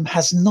system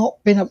has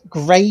not been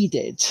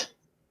upgraded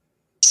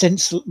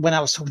since when I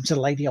was talking to the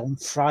lady on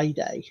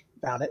Friday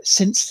about it,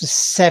 since the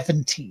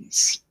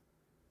 70s.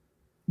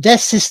 Their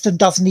system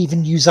doesn't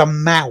even use a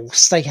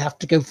mouse. They have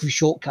to go through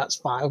shortcuts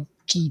via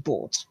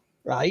keyboard,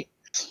 right?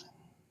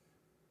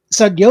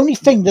 So the only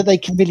thing that they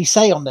can really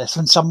say on this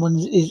when someone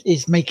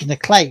is making a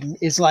claim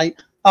is like,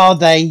 are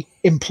they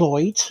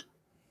employed?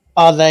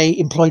 Are they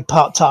employed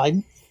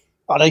part-time?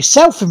 Are they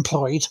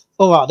self-employed?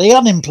 Or are they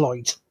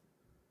unemployed?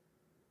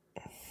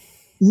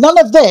 None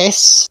of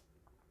this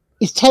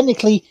is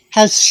technically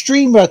has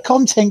streamer,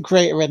 content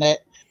creator in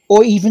it,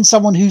 or even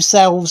someone who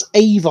sells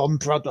Avon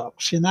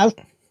products, you know?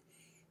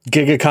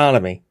 Gig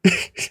economy.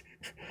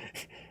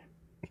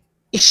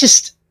 It's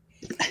just,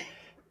 it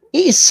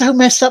is so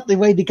messed up the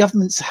way the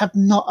governments have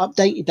not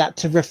updated that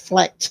to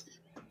reflect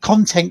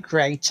content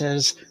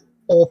creators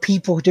or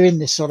people doing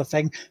this sort of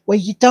thing, where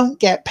you don't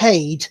get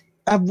paid,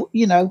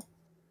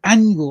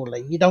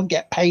 annually. You don't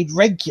get paid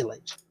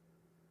regularly.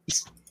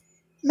 It's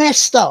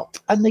messed up,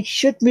 and they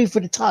should move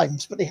with the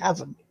times, but they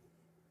haven't.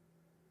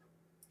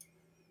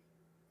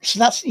 So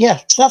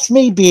that's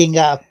me being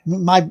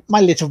my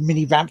little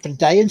mini rant for the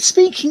day. And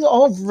speaking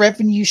of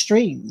revenue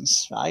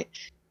streams, right?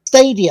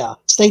 Stadia,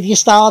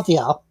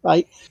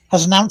 right,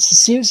 has announced a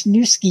series of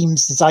new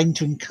schemes designed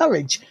to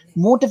encourage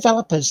more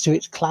developers to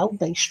its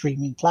cloud-based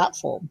streaming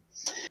platform.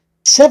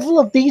 Several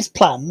of these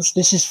plans,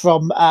 this is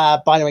from,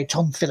 by the way,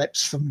 Tom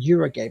Phillips from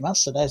Eurogamer,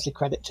 so there's the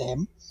credit to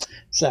him.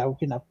 So,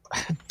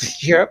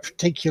 Europe,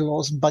 take your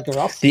laws and bugger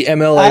off. The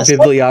MLA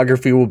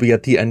bibliography will be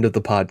at the end of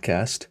the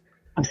podcast.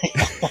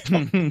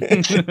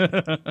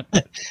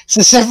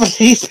 So several of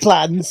these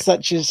plans,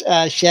 such as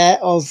share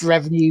of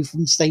revenue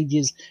from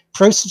Stadia's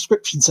Pro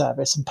subscription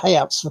service and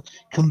payouts for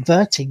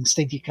converting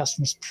Stadia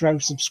customers to Pro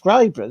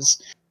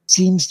subscribers,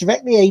 seems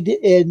directly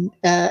aimed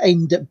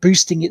at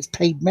boosting its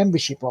paid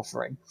membership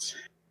offering.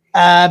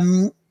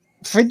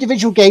 For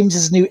individual games,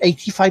 there's a new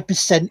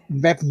 85%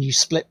 revenue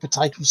split for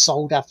titles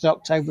sold after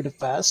October the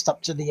 1st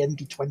up to the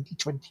end of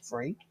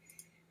 2023,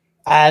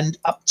 and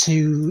up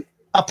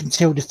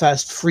until the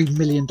first $3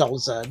 million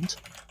earned,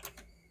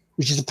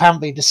 which is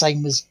apparently the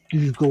same as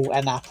Google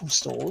and Apple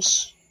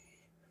stores.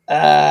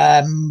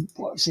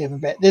 What's the other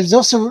bit? There's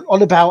also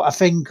all about a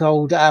thing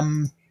called,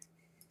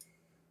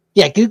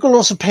 Google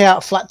also pay out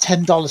a flat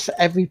 $10 for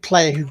every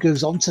player who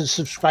goes on to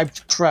subscribe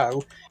to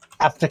Pro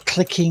after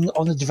clicking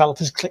on the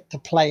developer's Click to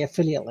Play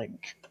affiliate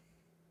link.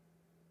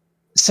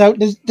 So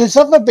there's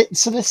other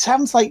bits. So it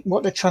sounds like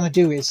what they're trying to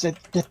do is that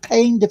they're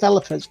paying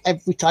developers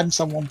every time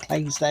someone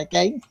plays their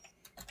game,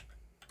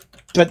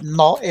 but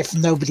not if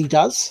nobody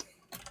does.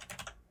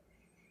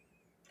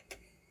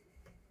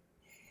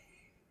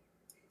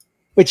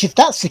 Which, if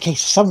that's the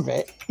case, some of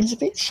it is a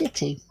bit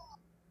shitty.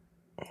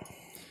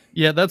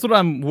 Yeah, that's what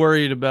I'm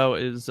worried about,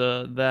 is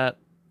that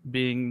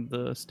being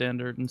the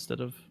standard instead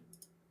of,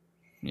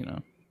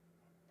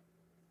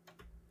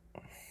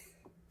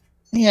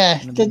 Yeah,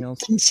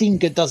 doesn't seem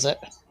good, does it?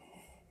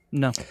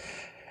 No.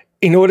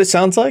 You know what it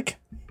sounds like?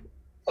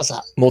 What's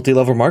that?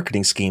 Multi-level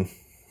marketing scheme.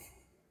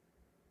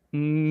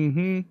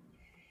 Mm-hmm.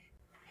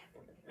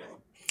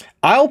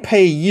 I'll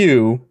pay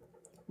you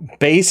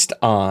based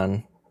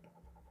on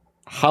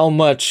how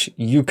much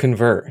you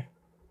convert.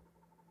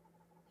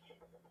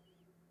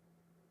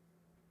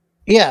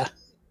 Yeah.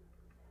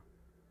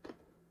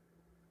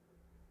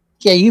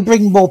 Yeah, you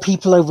bring more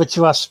people over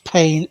to us,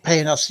 paying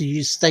us to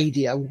use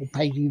Stadia, we'll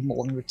pay you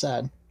more in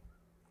return.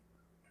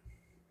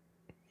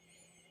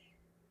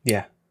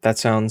 Yeah,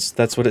 that's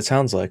what it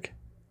sounds like.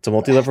 It's a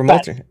multi-level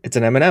multi. It's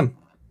an M&M.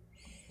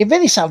 It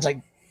really sounds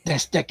like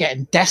they're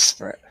getting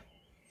desperate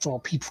for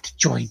people to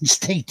join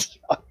Stadia.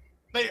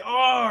 They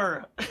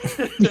are!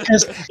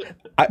 Because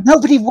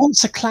nobody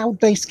wants a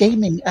cloud-based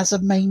gaming as a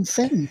main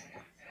thing.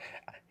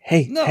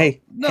 Hey, not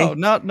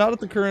at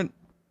the current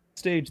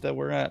stage that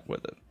we're at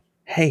with it.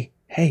 hey,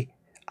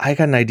 I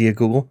got an idea,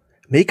 Google.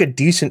 Make a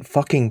decent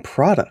fucking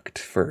product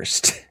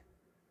first.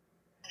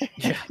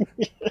 Yeah.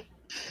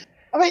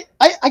 I mean,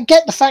 I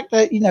get the fact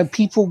that,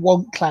 people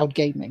want cloud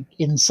gaming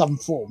in some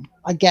form.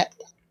 I get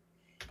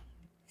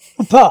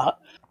that. But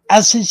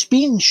as has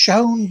been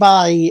shown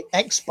by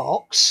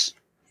Xbox,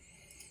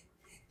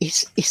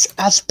 it's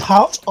as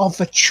part of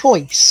a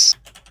choice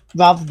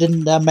rather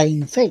than their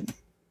main thing.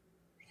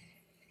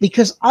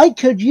 Because I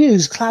could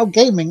use cloud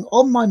gaming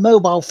on my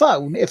mobile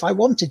phone if I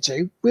wanted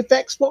to with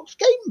Xbox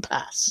Game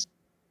Pass.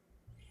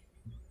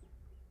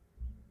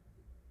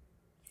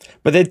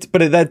 But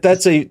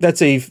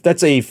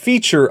that's a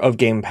feature of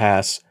Game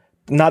Pass,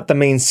 not the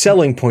main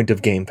selling point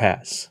of Game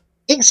Pass.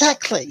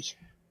 Exactly.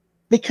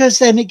 Because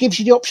then it gives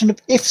you the option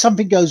of, if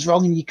something goes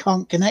wrong and you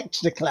can't connect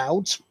to the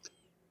clouds,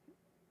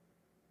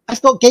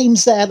 I've got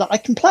games there that I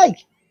can play.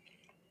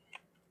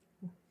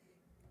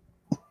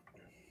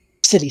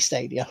 Silly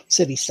Stadia.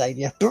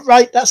 But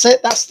right, that's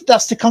it.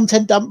 That's the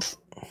content dump.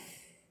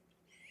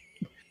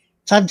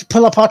 Time to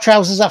pull up our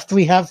trousers after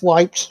we have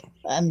wiped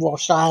and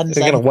washed our hands.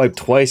 They're gonna wipe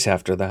twice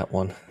after that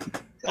one.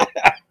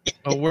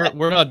 Oh,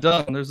 we're not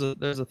done. There's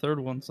a third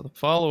one. So the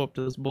follow up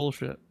to this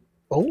bullshit.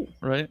 Oh,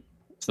 right.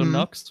 So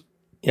Nux.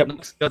 Yep.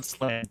 Nux got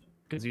slammed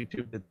because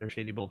YouTube did their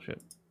shady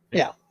bullshit.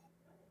 Yeah.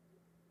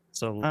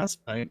 So last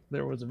night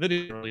there was a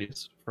video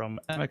release from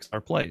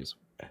MXR Plays.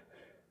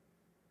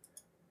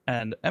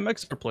 And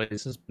MXR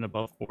Plays has been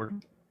above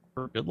board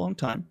for a good long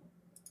time.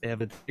 They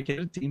have a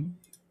dedicated team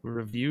who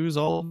reviews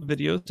all the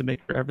videos to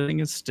make sure everything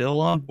is still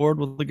on board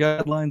with the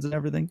guidelines and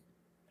everything.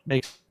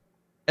 Makes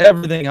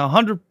everything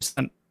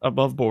 100%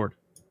 above board.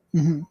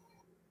 Mm-hmm.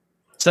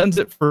 Sends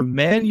it for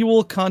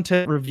manual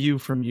content review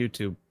from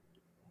YouTube.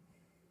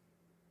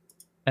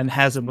 And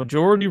has a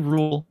majority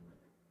rule.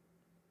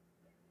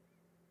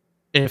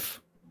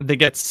 If they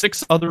get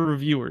 6 other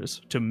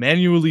reviewers to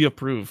manually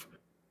approve,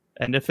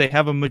 and if they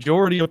have a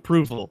majority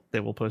approval, they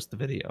will post the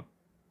video.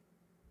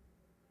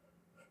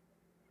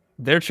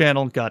 Their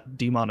channel got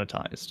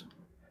demonetized.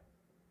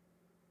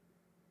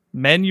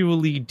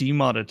 Manually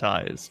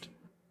demonetized.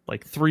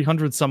 Like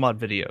 300 some odd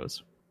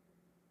videos.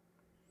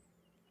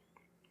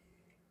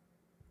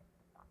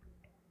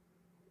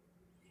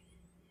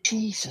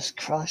 Jesus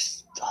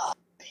Christ. Oh,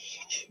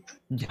 YouTube.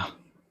 Yeah.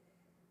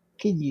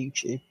 Fucking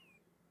YouTube.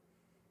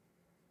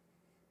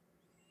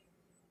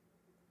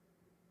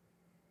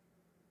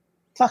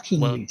 Fucking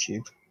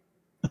YouTube.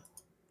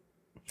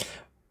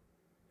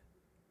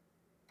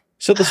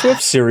 So the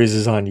Swift series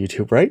is on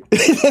YouTube, right?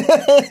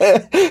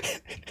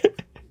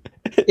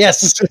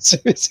 Yes.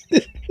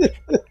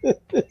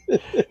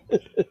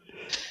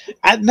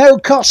 At no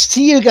cost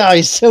to you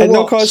guys. At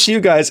no cost to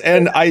you guys.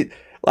 And I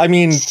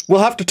mean,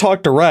 we'll have to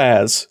talk to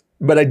Raz,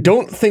 but I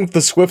don't think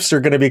the Swifts are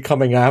going to be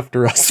coming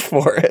after us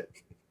for it.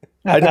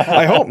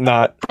 I hope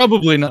not.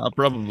 Probably not.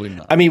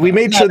 I mean, we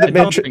made sure that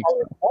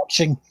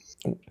watching.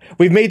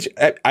 We've made.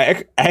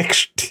 I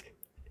actually.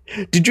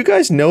 Did you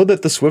guys know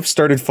that the Swifts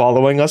started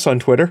following us on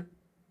Twitter?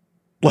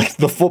 Like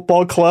the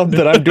football club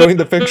that I'm doing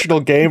the fictional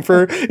game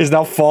for is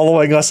now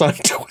following us on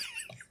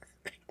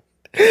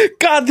Twitter.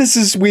 God, this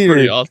is weird.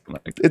 Pretty awesome,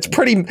 it's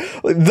pretty.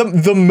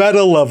 The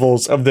meta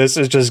levels of this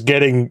is just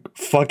getting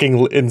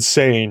fucking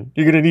insane.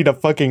 You're gonna need a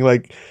fucking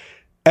like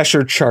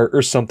Escher chart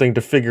or something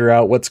to figure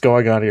out what's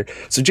going on here.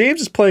 So James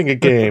is playing a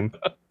game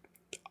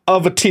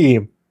of a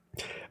team.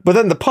 But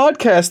then the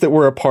podcast that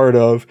we're a part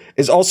of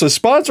is also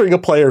sponsoring a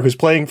player who's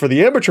playing for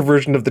the amateur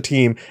version of the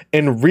team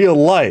in real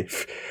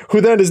life,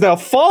 who then is now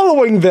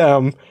following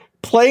them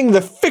playing the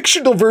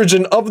fictional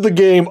version of the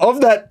game of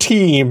that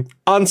team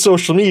on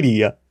social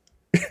media.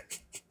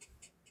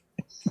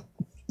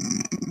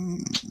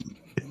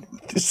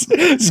 This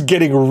is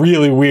getting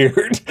really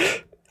weird.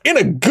 In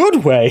a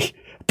good way,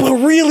 but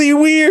really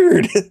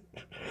weird.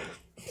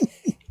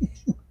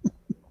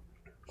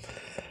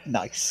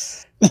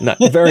 Nice. Not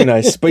very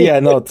nice, but yeah,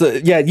 no,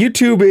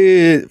 YouTube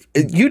is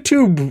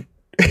YouTube.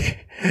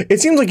 It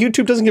seems like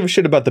YouTube doesn't give a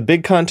shit about the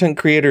big content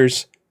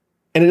creators,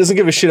 and it doesn't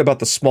give a shit about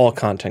the small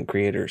content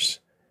creators,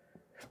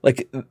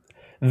 like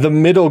the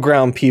middle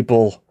ground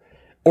people,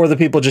 or the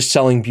people just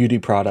selling beauty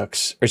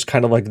products is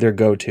kind of like their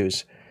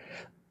go-tos.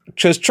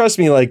 Just trust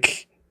me,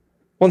 like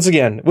once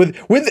again,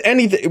 with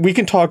anything, we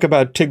can talk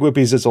about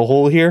Tigwhippies as a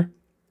whole here.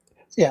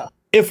 Yeah,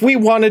 if we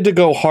wanted to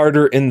go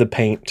harder in the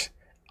paint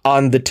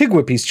on the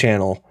Tigwhippies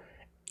channel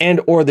and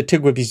or the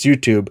Tigwhippies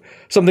YouTube,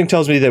 something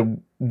tells me that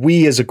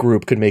we as a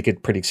group could make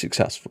it pretty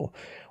successful.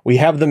 We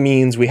have the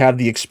means, we have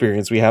the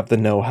experience, we have the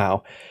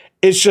know-how.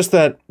 It's just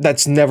that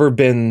that's never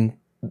been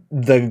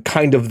the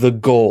kind of the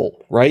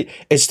goal, right?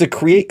 It's to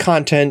create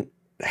content,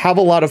 have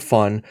a lot of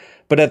fun,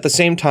 but at the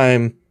same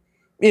time,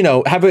 you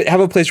know, have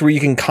a place where you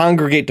can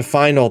congregate to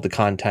find all the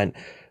content.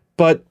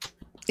 But,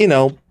 you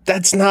know,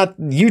 that's not,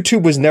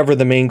 YouTube was never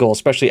the main goal,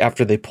 especially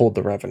after they pulled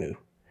the revenue.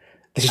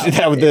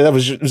 That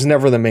was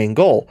never the main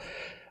goal.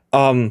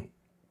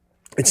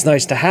 It's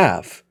nice to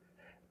have,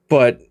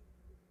 but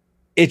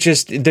it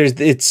just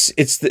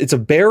it's a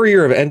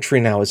barrier of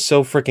entry now is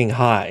so freaking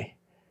high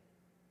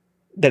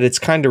that it's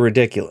kind of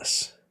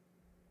ridiculous.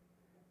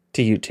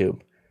 to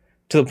YouTube,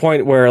 to the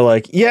point where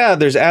like, yeah,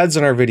 there's ads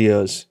in our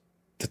videos.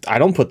 I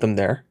don't put them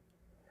there.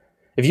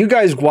 If you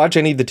guys watch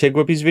any of the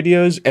Tigwhippies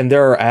videos and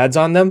there are ads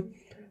on them,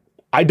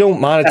 I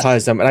don't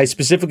monetize them, and I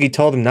specifically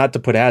tell them not to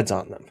put ads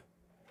on them.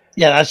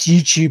 Yeah, that's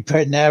YouTube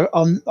putting there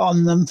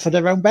on them for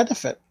their own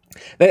benefit.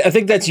 I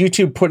think that's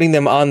YouTube putting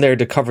them on there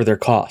to cover their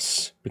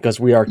costs because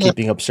we are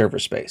keeping up server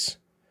space.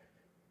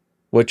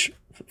 Which,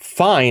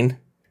 fine,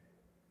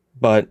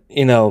 but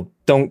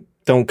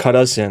don't cut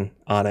us in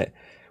on it.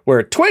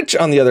 Where Twitch,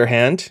 on the other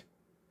hand,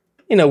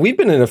 we've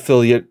been an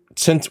affiliate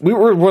since we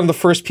were one of the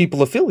first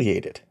people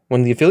affiliated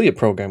when the affiliate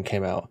program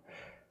came out.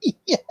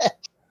 Yeah.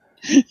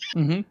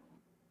 Mm-hmm.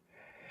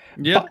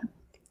 Yeah.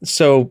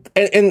 So,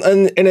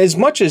 and as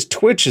much as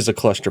Twitch is a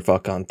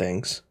clusterfuck on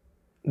things,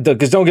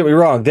 because don't get me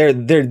wrong, they're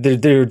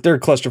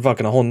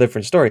clusterfucking a whole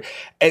different story.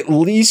 At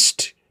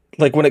least,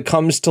 like when it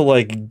comes to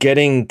like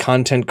getting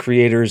content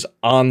creators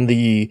on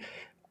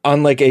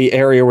like a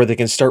area where they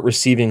can start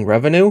receiving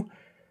revenue,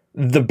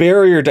 the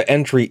barrier to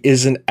entry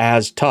isn't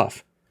as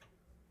tough.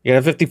 You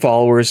got 50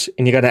 followers,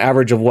 and you got an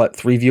average of what,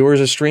 3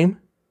 viewers a stream?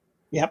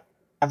 Yep,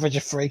 average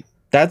of 3.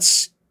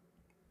 That's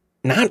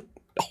not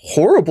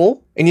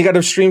horrible, and you got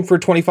to stream for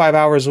 25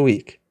 hours a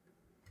week.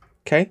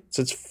 Okay,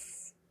 so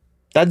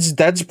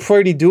that's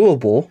pretty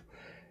doable.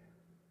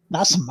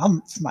 That's a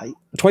month, mate.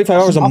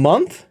 25 hours a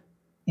month?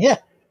 Yeah.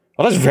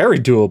 Well, that's very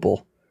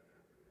doable.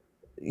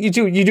 You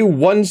do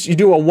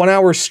a 1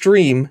 hour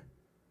stream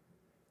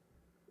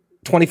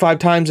 25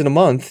 times in a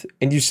month,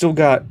 and you still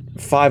got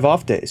 5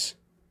 off days.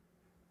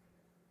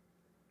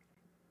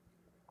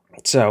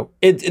 So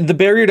the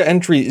barrier to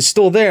entry is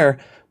still there,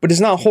 but it's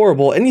not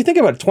horrible. And you think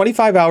about it,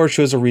 25 hours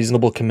shows a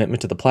reasonable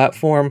commitment to the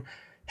platform.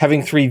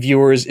 Having 3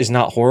 viewers is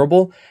not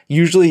horrible.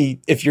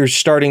 Usually, if you're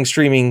starting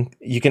streaming,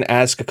 you can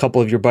ask a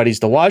couple of your buddies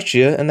to watch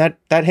you, and that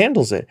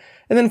handles it.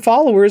 And then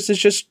followers is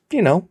just,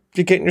 you're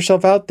getting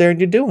yourself out there and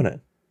you're doing it.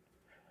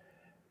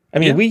 I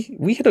mean,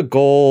 we hit a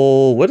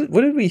goal. What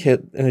did we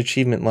hit an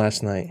achievement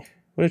last night?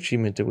 What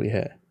achievement did we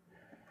hit?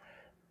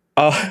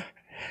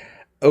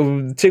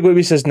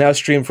 Tigwhippies says now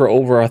stream for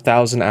over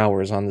 1,000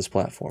 hours on this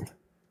platform.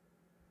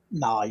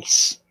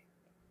 Nice.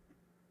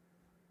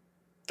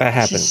 That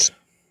happened.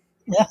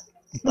 Yeah,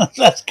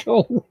 that's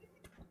cool.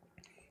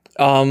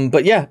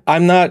 But yeah,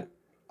 I'm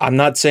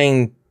not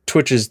saying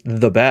Twitch is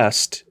the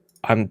best.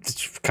 I'm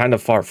kind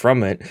of far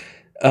from it.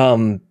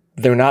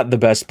 They're not the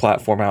best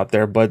platform out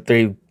there, but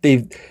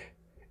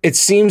it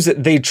seems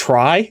that they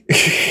try.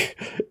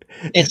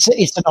 It's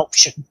an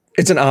option.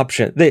 It's an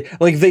option.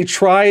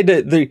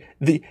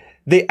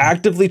 They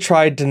actively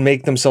tried to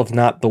make themselves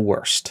not the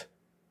worst.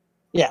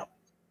 Yeah.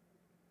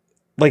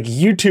 Like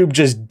YouTube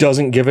just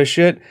doesn't give a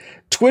shit.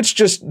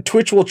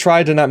 Twitch will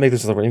try to not make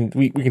this.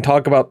 We can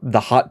talk about the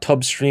hot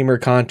tub streamer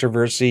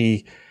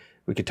controversy.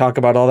 We could talk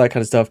about all that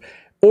kind of stuff.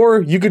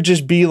 Or you could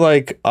just be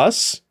like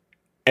us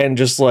and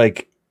just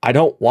like, I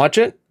don't watch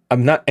it.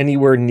 I'm not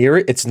anywhere near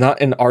it. It's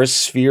not in our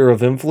sphere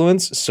of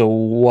influence. So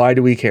why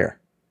do we care?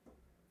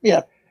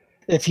 Yeah.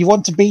 If you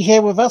want to be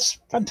here with us,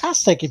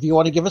 fantastic. If you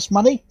want to give us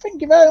money,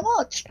 thank you very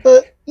much.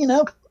 But,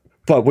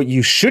 But what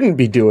you shouldn't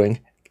be doing,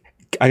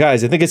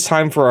 guys, I think it's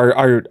time for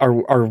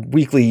our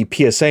weekly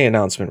PSA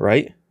announcement,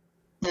 right?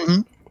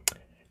 Mm-hmm.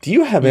 Do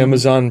you have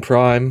Amazon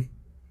Prime?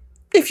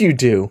 If you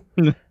do,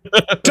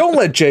 don't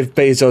let Jeff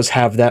Bezos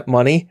have that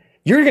money.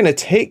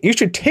 You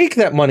should take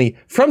that money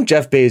from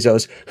Jeff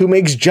Bezos, who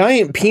makes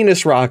giant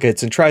penis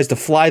rockets and tries to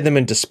fly them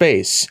into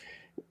space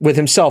with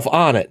himself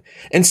on it.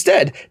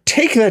 Instead,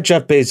 take that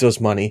Jeff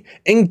Bezos money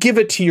and give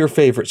it to your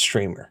favorite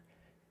streamer.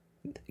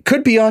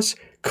 Could be us,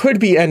 could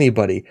be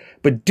anybody,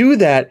 but do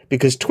that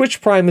because Twitch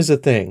Prime is a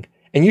thing,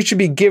 and you should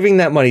be giving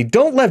that money.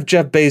 Don't let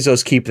Jeff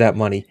Bezos keep that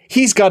money.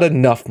 He's got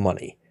enough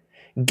money.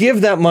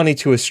 Give that money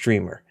to a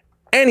streamer.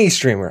 Any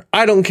streamer.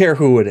 I don't care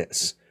who it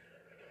is.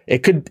 It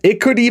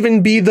could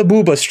even be the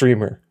Booba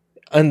streamer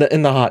in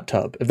the hot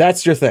tub. If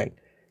that's your thing,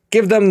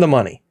 give them the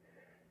money.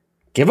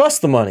 Give us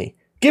the money.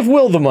 Give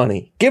Will the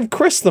money. Give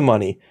Chris the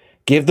money.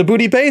 Give the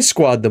Booty Bay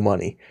Squad the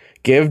money.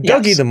 Give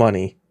Dougie the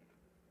money.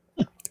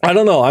 I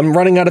don't know. I'm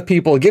running out of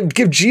people. Give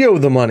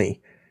Gio the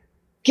money.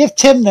 Give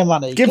Tim the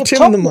money. Give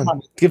Tim the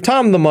money. Give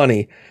Tom the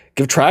money.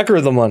 Give Tracker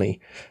the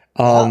money.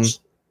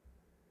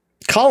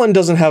 Colin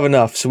doesn't have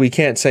enough, so we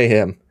can't say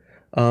him.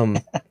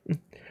 But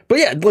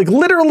yeah, like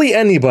literally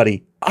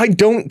anybody. I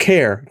don't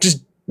care.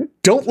 Just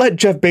don't let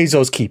Jeff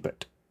Bezos keep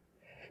it.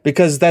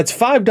 Because that's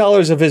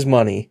 $5 of his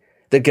money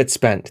that gets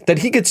spent, that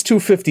he gets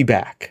 $250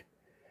 back.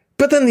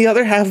 But then the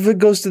other half of it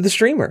goes to the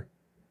streamer.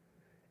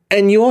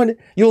 And you'll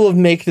have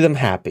made them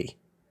happy.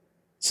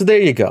 So there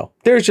you go.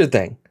 There's your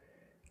thing.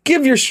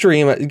 Give your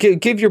stream,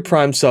 give your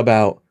Prime sub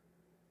out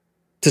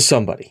to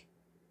somebody.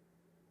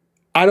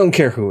 I don't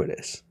care who it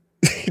is.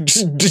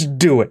 just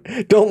do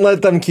it. Don't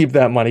let them keep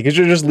that money because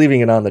you're just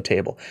leaving it on the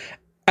table.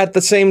 At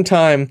the same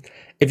time,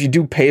 if you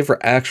do pay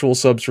for actual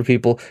subs for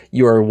people,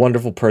 you are a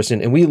wonderful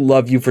person, and we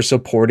love you for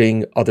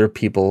supporting other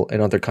people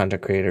and other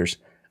content creators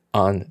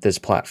on this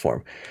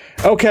platform.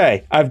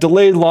 Okay, I've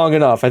delayed long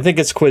enough. I think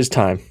it's quiz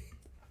time.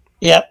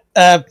 Yep.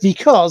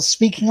 Because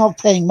speaking of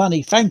paying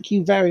money, thank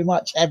you very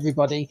much,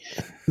 everybody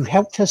who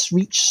helped us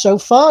reach so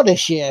far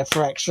this year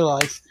for Extra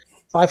Life.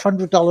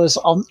 $500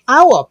 on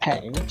our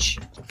page.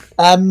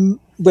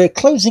 We're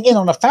closing in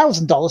on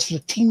 $1,000 for the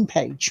team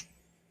page.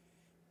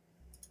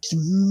 It's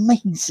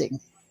amazing.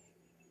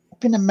 It's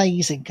been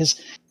amazing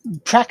because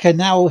Tracker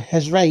now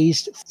has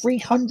raised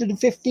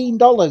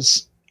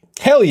 $315.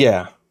 Hell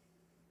yeah.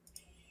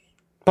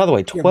 By the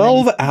way,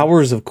 12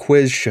 hours of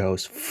quiz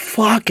shows.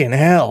 Fucking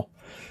hell.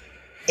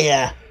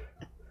 Yeah.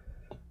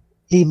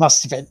 He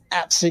must have been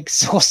absolutely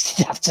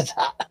exhausted after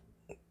that.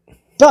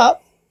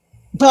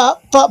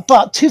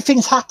 But two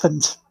things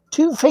happened.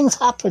 Two things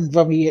happened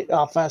when we hit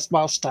our first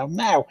milestone.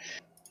 Now,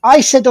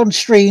 I said on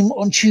stream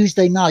on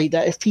Tuesday night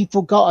that if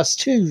people got us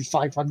to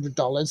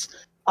 $500,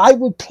 I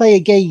would play a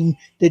game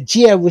that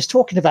Gio was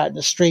talking about in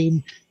the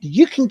stream that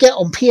you can get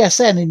on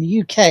PSN in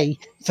the UK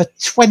for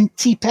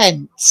 20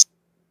 pence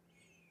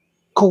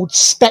called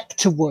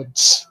Spectre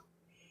Woods.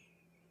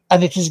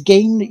 And it is a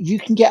game that you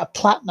can get a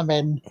platinum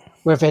in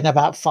within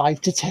about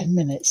 5 to 10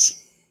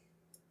 minutes.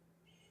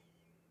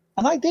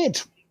 And I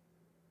did.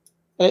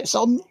 It's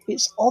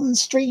on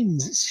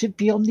streams. It should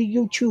be on the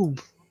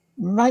YouTube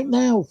right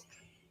now.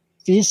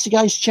 For you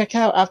guys check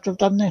out after I've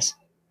done this.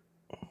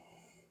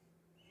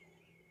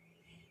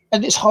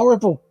 And it's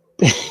horrible.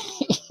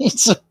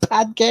 It's a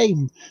bad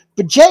game.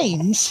 But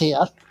James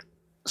here,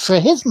 for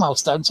his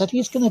milestone, said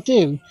he's going to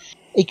do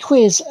a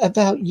quiz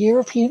about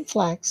European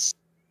flags.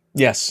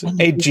 Yes,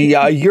 a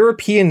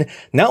European,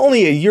 not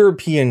only a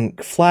European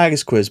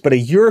flags quiz, but a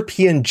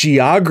European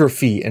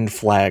geography and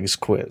flags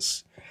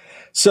quiz.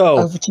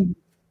 So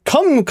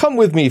come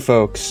with me,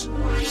 folks.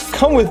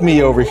 Come with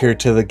me over here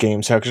to the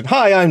game section.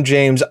 Hi, I'm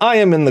James. I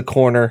am in the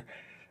corner.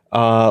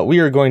 We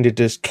are going to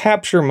just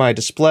capture my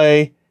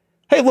display.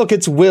 Hey, look,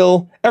 it's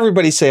Will.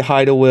 Everybody say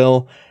hi to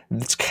Will.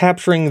 It's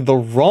capturing the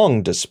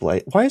wrong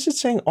display. Why is it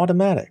saying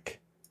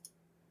automatic?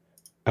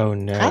 Oh,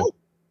 no. Hi.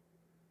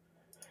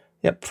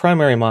 Yep,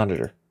 primary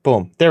monitor.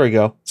 Boom. There we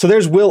go. So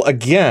there's Will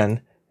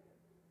again.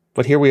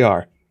 But here we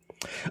are.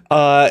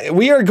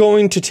 We are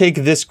going to take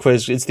this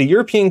quiz. It's the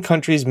European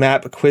countries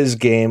map quiz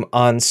game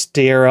on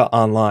Stera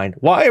Online.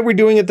 Why are we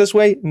doing it this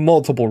way?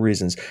 Multiple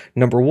reasons.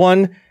 Number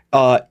one,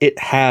 it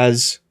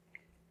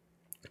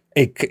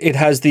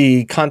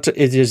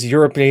is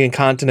European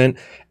continent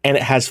and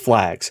it has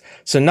flags.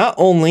 So not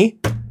only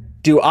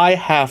do I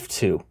have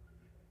to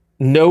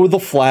know the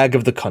flag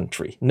of the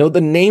country, know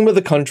the name of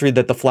the country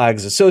that the flag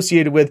is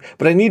associated with,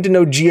 but I need to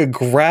know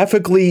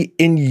geographically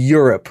in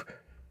Europe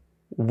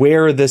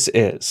where this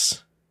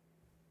is,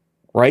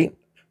 right?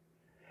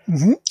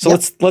 Mm-hmm. So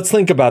let's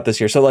think about this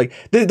here. So like,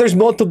 there's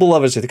multiple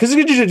levels because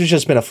it could have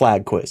just been a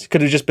flag quiz. It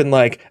could have just been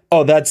like,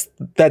 oh, that's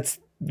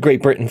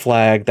Great Britain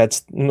flag,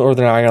 that's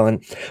Northern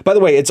Ireland. By the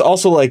way, it's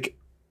also like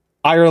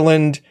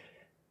Ireland,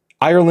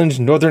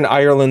 Northern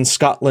Ireland,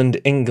 Scotland,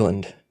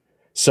 England.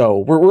 So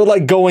we're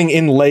like going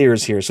in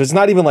layers here. So it's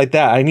not even like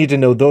that. I need to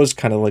know those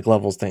kind of like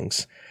levels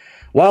things.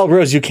 Wild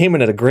Rose, you came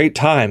in at a great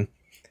time.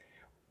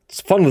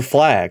 It's fun with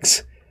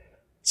flags.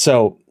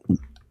 So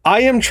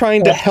I am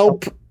trying to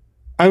help.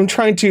 I'm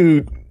trying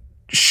to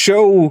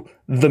show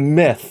the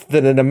myth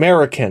that an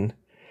American,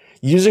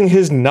 using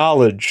his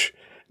knowledge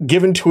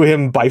given to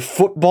him by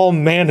Football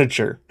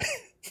Manager,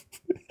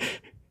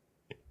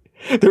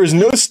 there is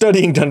no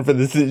studying done for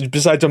this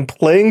besides him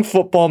playing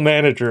Football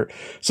Manager.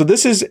 So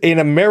this is an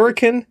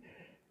American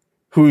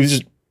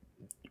who's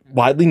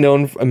widely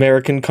known.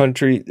 American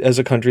country as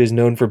a country is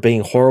known for being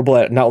horrible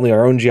at not only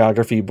our own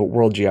geography, but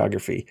world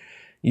geography.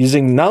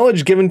 Using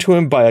knowledge given to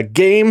him by a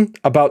game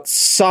about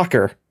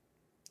soccer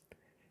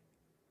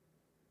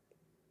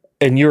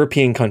in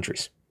European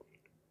countries.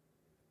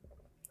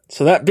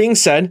 So that being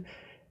said,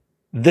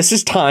 this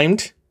is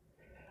timed.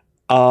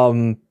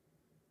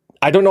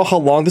 I don't know how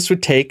long this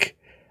would take.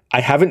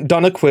 I haven't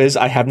done a quiz.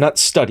 I have not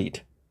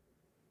studied.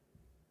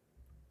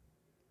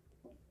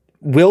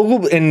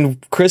 Will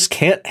and Chris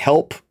can't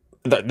help.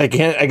 They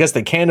can't. I guess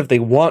they can if they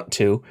want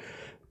to,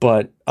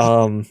 but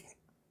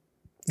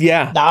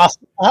yeah. No,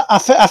 I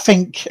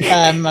think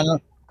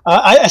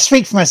I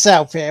speak for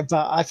myself here,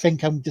 but I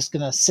think I'm just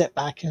gonna sit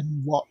back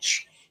and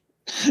watch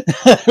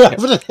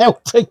rather than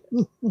helping.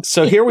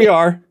 So here we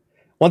are.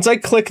 Once I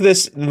click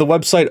this, the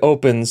website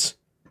opens.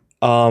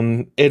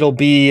 It'll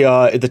be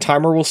the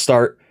timer will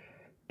start,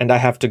 and I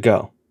have to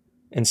go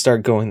and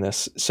start going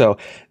this. So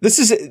this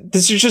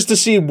is just to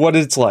see what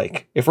it's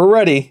like. If we're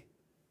ready,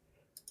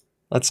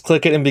 let's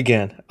click it and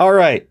begin. All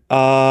right.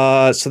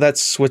 So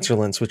that's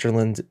Switzerland.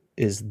 Switzerland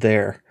is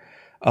there.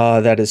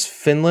 That is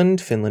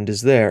Finland. Finland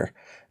is there.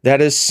 That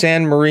is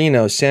San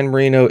Marino. San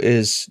Marino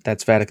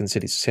that's Vatican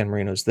City. So San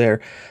Marino is there.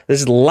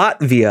 This is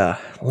Latvia.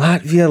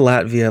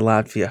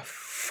 Latvia.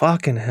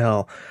 Fucking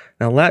hell.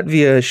 Now,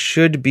 Latvia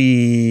should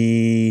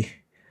be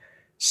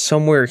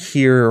somewhere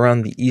here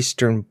around the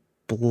Eastern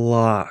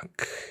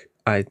Bloc,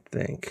 I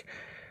think.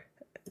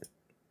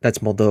 That's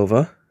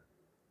Moldova.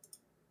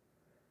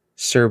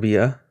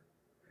 Serbia.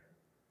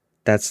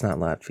 That's not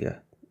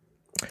Latvia.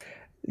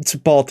 It's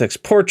Baltics.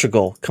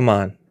 Portugal. Come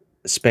on.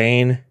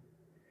 Spain.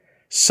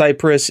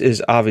 Cyprus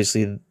is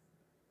obviously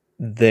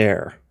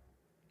there.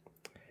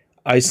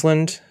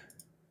 Iceland.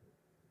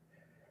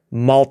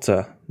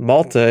 Malta.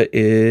 Malta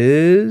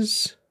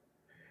is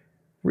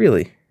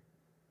really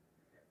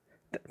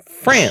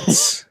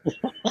France.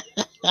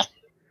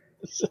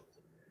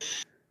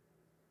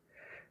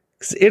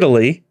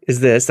 Italy is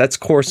this. That's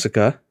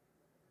Corsica.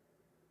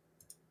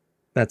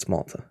 That's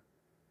Malta.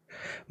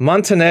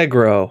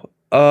 Montenegro.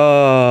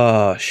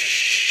 Oh,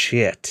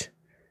 shit.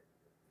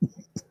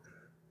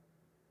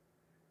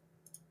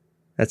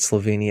 That's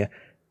Slovenia.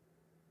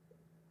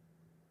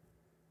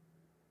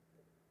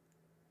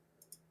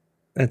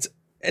 That's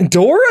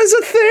Andorra's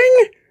a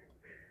thing?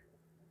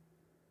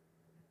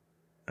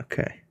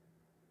 Okay.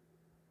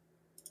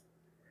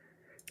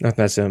 No,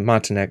 that's in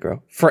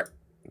Montenegro.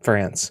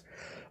 France.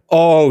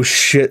 Oh,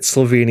 shit,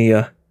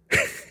 Slovenia.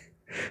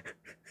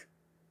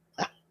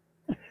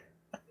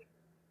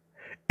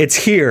 It's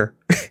here.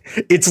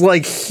 It's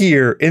like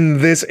here in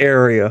this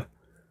area.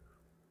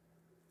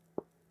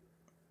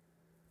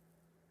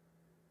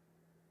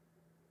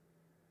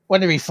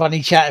 Wouldn't it be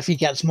funny, chat, if he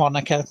gets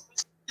Monaco?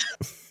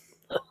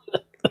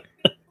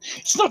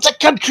 It's not a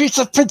country, it's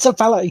a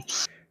principality.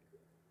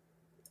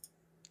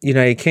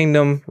 United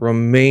Kingdom,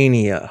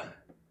 Romania.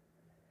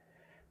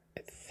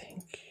 I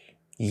think.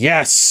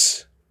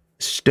 Yes!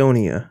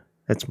 Estonia.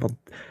 That's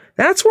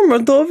where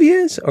Moldova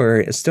is?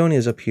 Or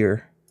Estonia's up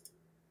here.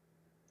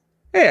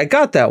 Hey, I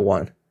got that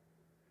one.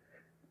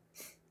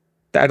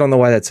 I don't know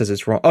why that says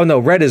it's wrong. Oh, no,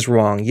 red is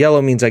wrong.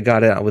 Yellow means I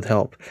got it with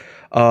help.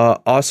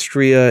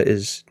 Austria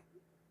is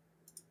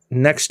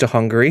next to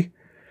Hungary.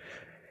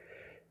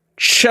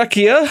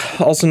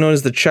 Czechia, also known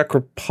as the Czech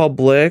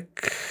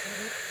Republic.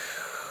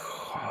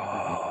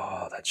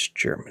 Oh, that's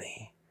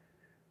Germany.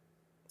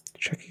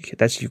 Czechia,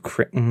 that's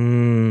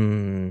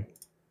Ukraine.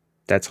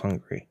 That's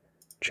Hungary.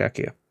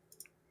 Czechia.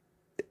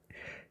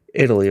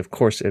 Italy, of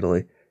course,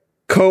 Italy.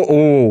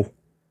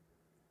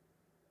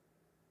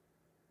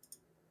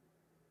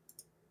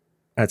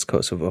 That's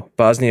Kosovo.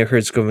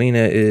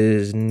 Bosnia-Herzegovina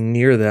is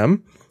near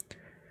them.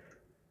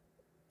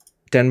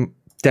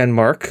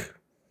 Denmark.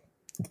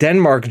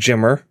 Denmark,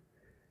 Jimmer.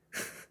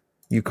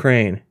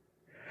 Ukraine.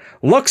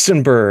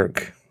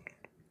 Luxembourg.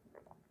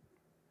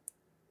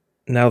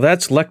 Now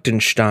that's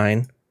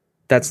Liechtenstein.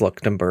 That's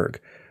Luxembourg.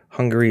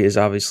 Hungary is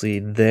obviously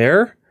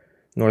there.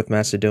 North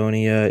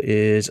Macedonia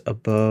is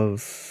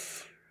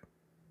above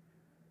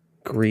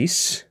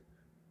Greece.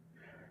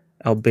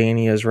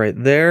 Albania is right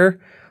there.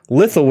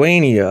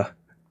 Lithuania.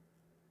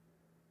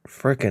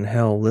 Frickin'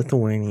 hell,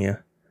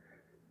 Lithuania.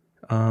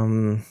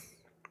 If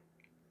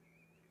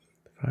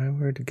I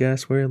were to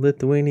guess where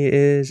Lithuania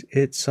is,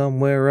 it's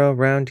somewhere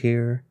around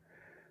here.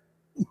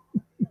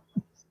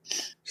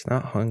 It's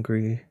not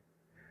Hungary.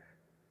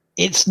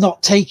 It's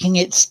not taking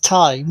its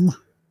time.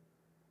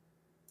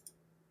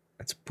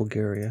 That's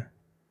Bulgaria.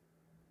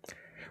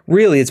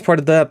 Really, it's part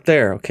of that up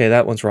there. Okay,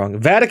 that one's wrong.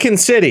 Vatican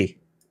City.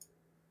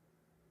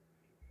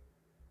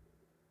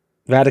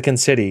 Vatican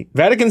City.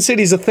 Vatican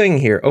City's a thing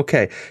here.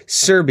 Okay.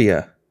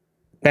 Serbia.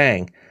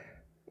 Bang.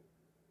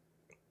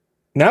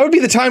 Now would be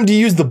the time to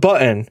use the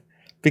button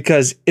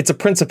because it's a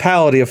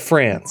principality of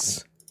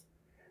France.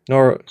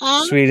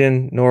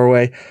 Sweden,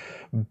 Norway.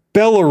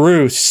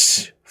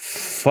 Belarus.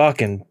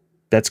 Fucking,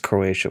 that's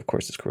Croatia. Of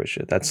course it's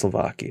Croatia. That's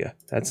Slovakia.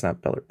 That's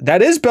not Belarus.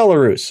 That is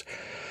Belarus.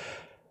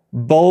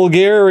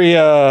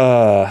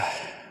 Bulgaria.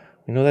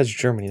 You know that's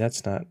Germany.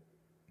 That's not.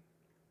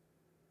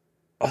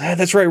 Oh,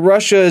 that's right.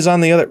 Russia is on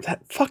the other.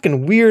 That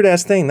fucking weird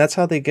ass thing. That's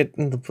how they get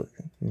into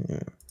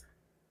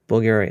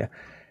Bulgaria.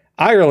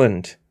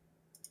 Ireland.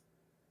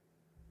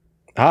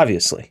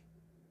 Obviously.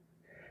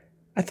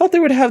 I thought they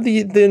would have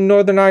the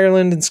Northern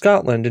Ireland and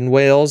Scotland and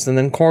Wales and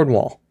then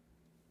Cornwall.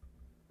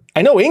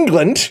 I know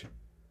England.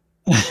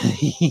 By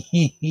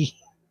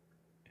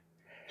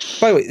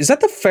the way, is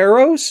that the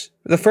Faroes?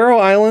 The Faroe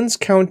Islands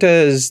count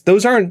as.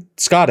 Those aren't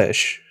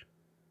Scottish.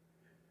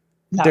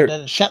 No, they're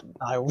the Shetland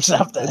Isles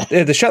up there.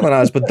 They're the Shetland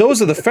Islands, but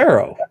those are the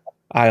Faroe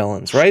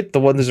Islands, right? The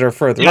ones that are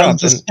further up.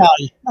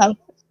 No.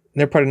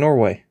 They're part of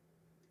Norway.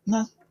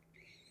 No.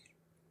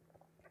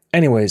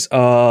 Anyways,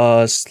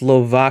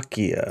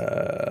 Slovakia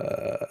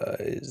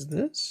is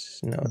this?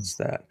 No, it's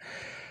that.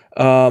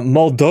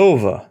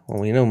 Moldova.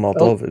 Well, we know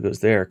Moldova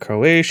goes there.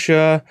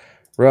 Croatia,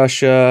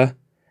 Russia,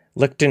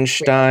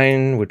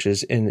 Liechtenstein, which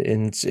is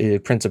in a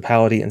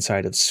principality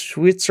inside of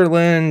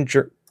Switzerland,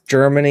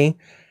 Germany,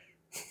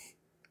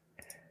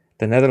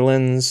 the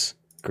Netherlands,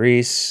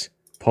 Greece,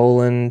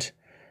 Poland,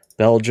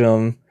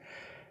 Belgium,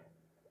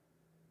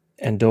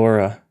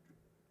 Andorra.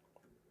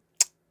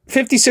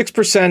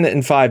 56%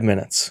 in 5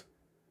 minutes.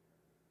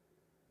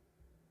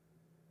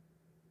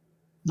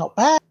 Not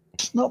bad.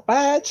 Not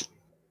bad.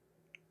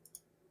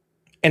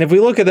 And if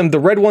we look at them, the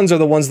red ones are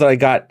the ones that I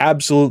got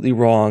absolutely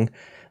wrong.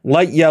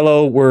 Light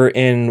yellow were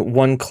in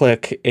 1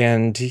 click,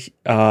 and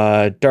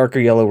darker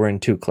yellow were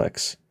in 2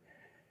 clicks.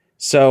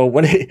 So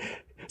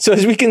so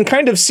as we can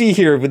kind of see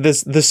here with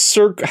this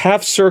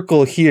half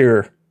circle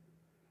here,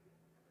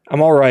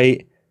 I'm all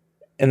right,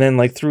 and then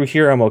like through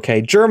here I'm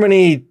okay.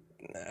 Germany,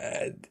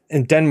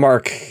 in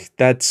Denmark,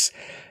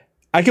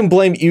 I can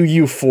blame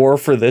EU4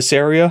 for this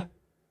area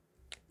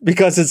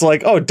because it's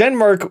like, oh,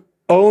 Denmark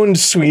owned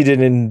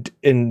Sweden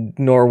and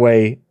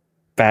Norway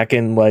back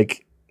in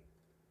like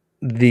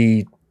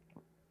the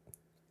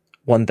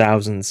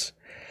 1000s.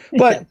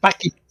 But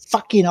back in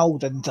fucking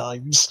olden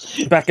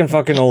times. Back in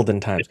fucking olden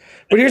times.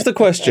 But here's the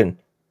question.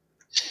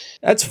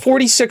 That's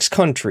 46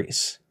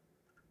 countries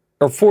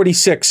or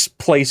 46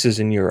 places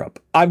in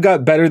Europe. I've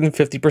got better than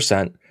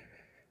 50%.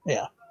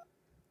 Yeah.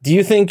 Do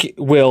you think,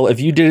 Will, if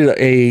you did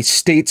a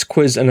states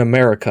quiz in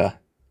America,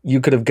 you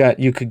could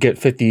get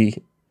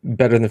 50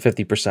 better than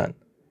 50%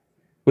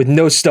 with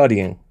no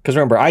studying? Because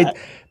remember,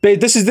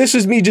 this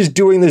is me just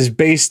doing this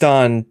based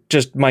on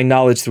just my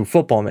knowledge through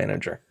Football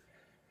Manager.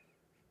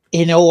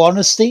 In all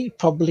honesty,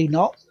 probably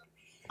not.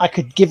 I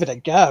could give it a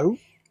go.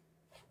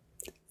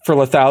 For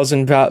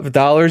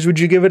 $1,000, would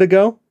you give it a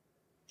go?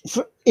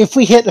 If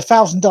we hit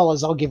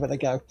 $1,000, I'll give it a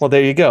go. Well,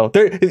 there you go.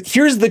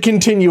 Here's the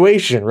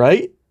continuation,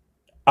 right?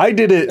 I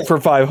did it for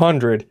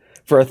 500.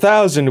 For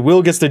 1,000,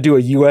 Will gets to do a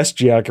U.S.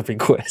 geography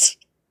quiz.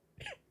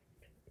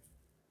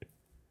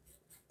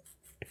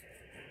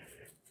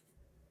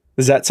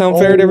 Does that sound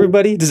fair to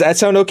everybody? Does that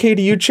sound okay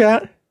to you,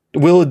 chat?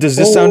 Will, does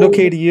this sound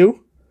okay to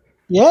you?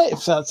 Yeah,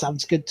 if that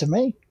sounds good to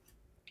me.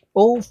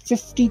 All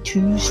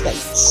 52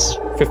 states.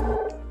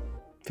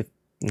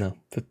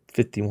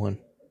 51.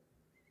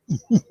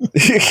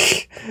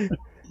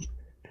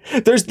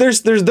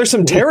 There's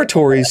some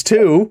territories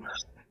too.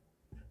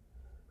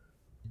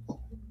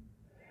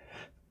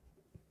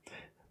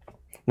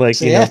 Like,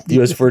 so,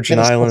 U.S. Virgin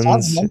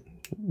Islands,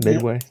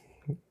 Midway.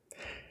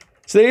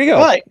 So there you go.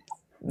 Right.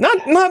 Not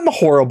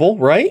horrible,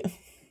 right?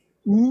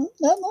 Not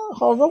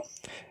horrible.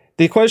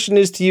 The question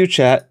is to you,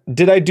 chat.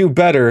 Did I do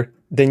better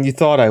than you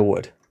thought I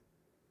would?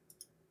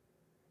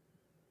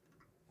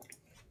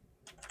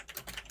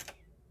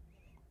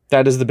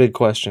 That is the big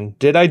question.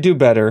 Did I do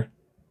better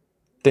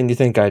than you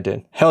think I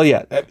did? Hell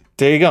yeah.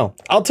 There you go.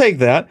 I'll take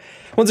that.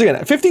 Once again,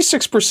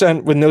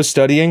 56% with no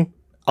studying,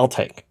 I'll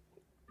take.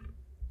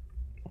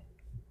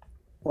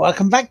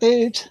 Welcome back,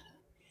 dude.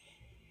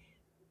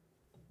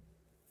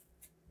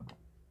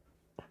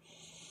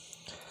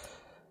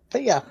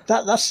 But yeah,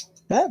 that's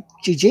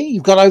GG.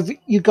 You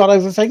got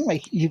over thing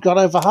me. You got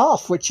over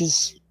half, which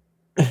is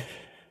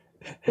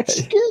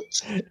good.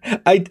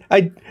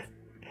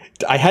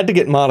 I had to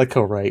get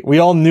Monaco right. We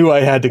all knew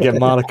I had to get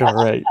Monaco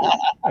right.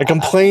 I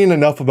complain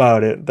enough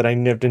about it that I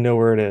have to know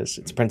where it is.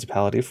 It's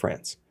Principality of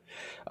France.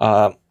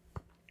 Along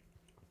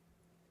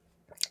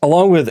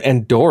with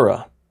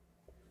Andorra.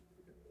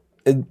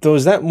 Though,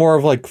 is that more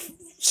of like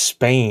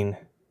Spain?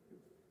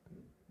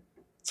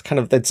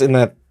 That's in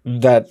that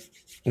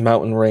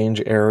mountain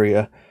range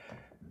area.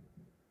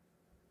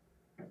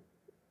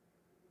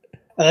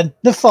 And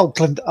the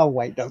Falkland. Oh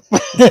wait, no.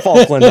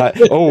 Falkland.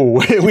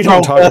 We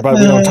don't talk about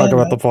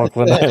the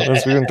Falkland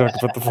Islands. We don't talk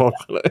about the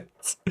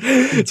Falklands.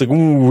 It's like,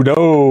 ooh,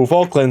 no,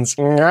 Falklands.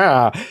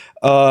 Or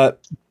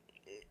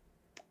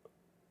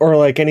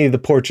like any of the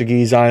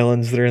Portuguese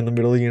islands that are in the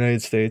middle of the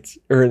United States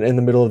or in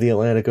the middle of the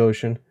Atlantic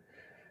Ocean.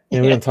 We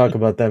don't talk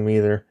about them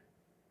either.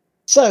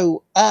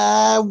 So,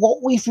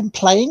 what we've been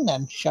playing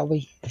then? Shall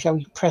we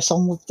press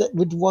on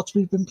with what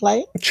we've been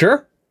playing?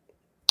 Sure.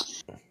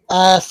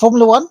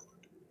 Formula One.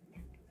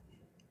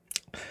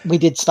 We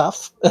did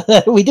stuff.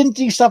 We didn't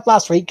do stuff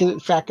last week because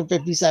it's Track of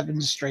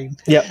 57's stream.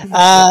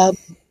 Yeah.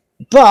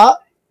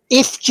 But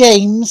if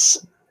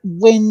James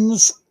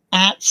wins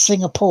at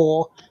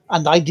Singapore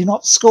and I do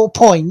not score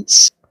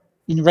points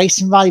in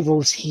Racing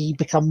Rivals, he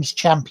becomes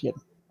champion.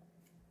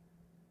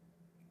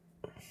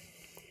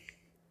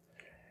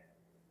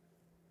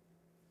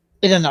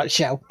 In a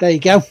nutshell. There you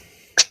go.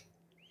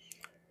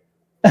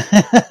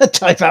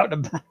 Type out the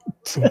map.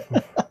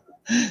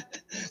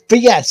 But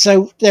yeah,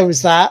 so there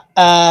was that.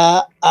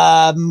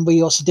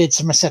 We also did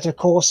some Assetto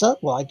Corsa.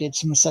 Well, I did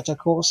some Assetto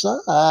Corsa.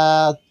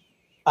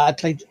 I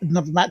played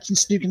another match in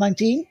Snooker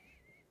 19.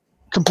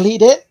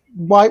 Completed it.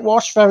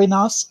 Whitewash, very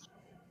nice.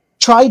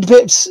 Tried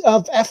bits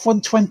of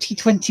F1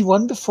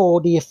 2021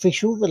 before the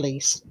official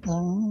release.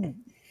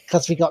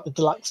 Because we got the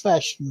deluxe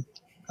version.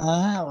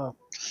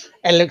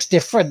 It looks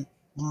different.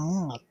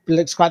 It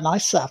looks quite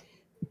nice,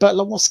 but a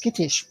lot more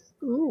skittish.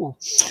 Ooh.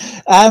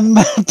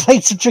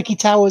 Played some Tricky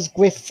Towers,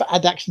 Griff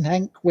and Action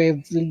Hank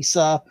with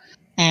Lisa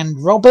and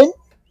Robin.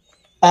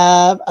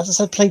 As I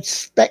said, played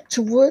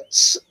Spectre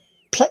Woods.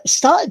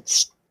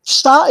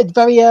 Started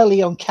very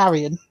early on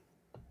Carrion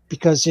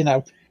because,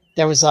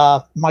 there was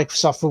a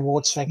Microsoft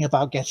Rewards thing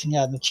about getting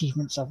an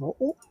achievement. So I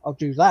thought, I'll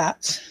do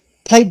that.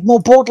 Played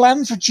more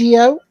Borderlands with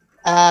Geo.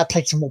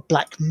 Played some more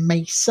Black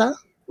Mesa,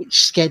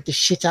 which scared the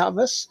shit out of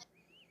us,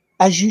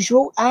 as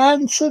usual,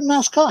 and some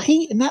NASCAR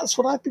Heat, and that's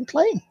what I've been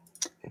playing.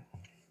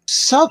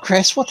 So,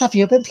 Chris, what have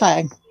you been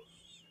playing?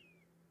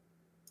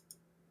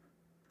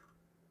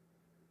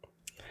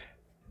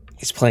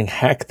 He's playing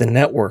Hack the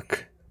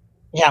Network.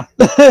 Yeah.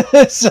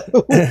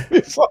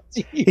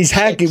 He's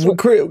hacking.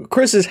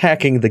 Chris is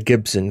hacking the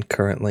Gibson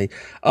currently.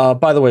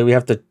 By the way, we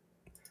have to...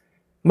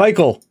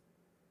 Michael,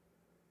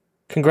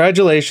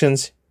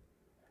 congratulations.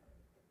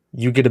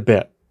 you get a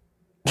bit.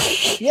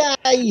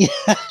 Yay!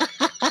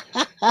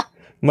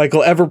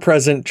 Michael, ever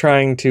present,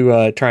 trying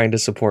to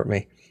support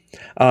me.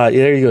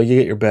 There you go. You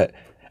get your bit.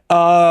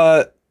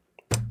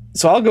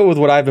 So I'll go with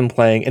what I've been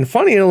playing. And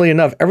funnily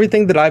enough,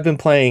 everything that I've been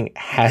playing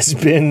has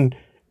been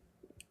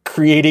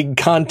creating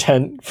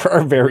content for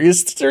our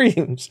various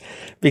streams,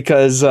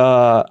 because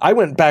I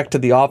went back to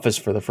the office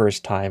for the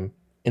first time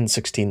in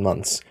 16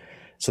 months.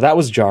 So that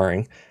was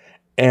jarring.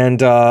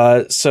 And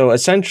so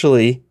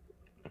essentially,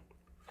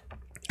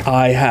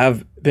 I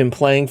have been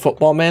playing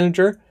Football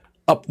Manager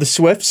up the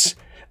Swifts.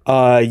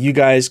 You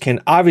guys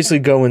can obviously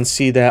go and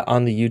see that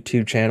on the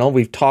YouTube channel.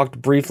 We've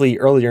talked briefly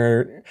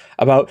earlier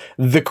about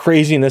the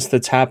craziness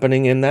that's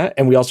happening in that.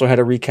 And we also had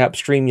a recap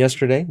stream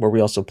yesterday where we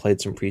also played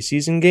some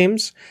preseason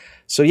games.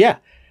 So yeah,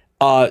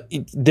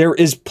 there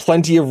is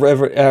plenty of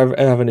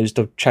avenues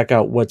to check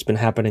out what's been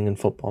happening in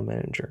Football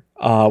Manager.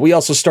 We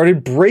also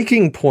started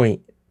Breaking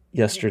Point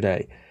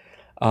yesterday,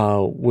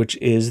 which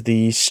is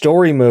the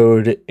story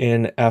mode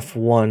in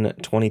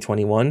F1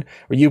 2021,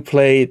 where you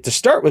play, to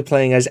start with,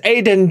 playing as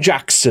Aiden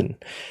Jackson,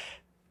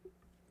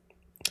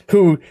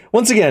 who,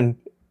 once again,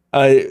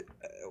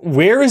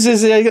 where is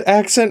his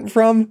accent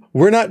from?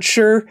 We're not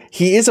sure.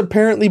 He is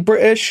apparently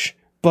British,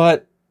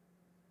 but...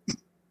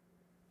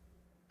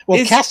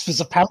 Well,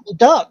 Casper's apparently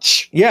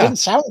Dutch. Yeah. Doesn't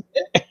sound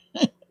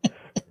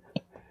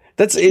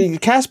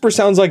it. Casper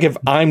sounds like if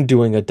I'm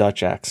doing a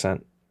Dutch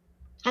accent.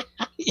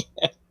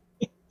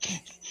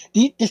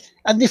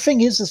 And the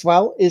thing is, as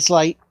well, is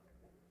like,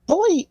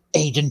 boy,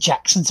 Aiden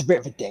Jackson's a bit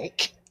of a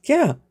dick.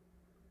 Yeah.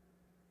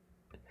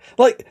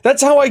 Like,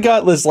 that's how I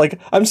got this. Like,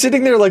 I'm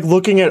sitting there, like,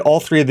 looking at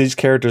all three of these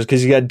characters,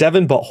 because you got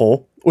Devin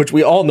Butthole, which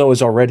we all know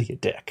is already a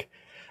dick.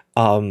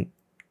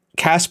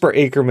 Casper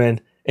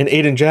Ackerman and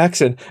Aiden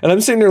Jackson. And I'm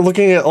sitting there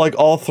looking at, like,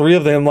 all three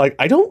of them, like,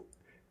 I don't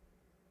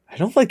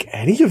like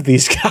any of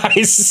these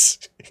guys.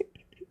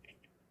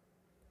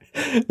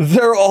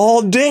 They're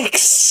all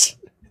dicks.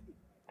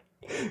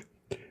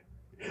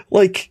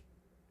 Like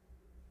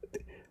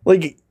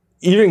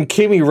even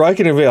Kimi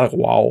Räikkönen would be like,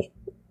 wow.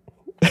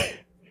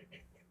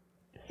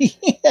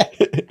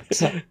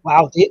 It's like,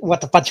 wow,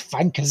 what a bunch of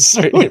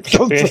wankers.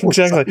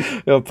 Exactly.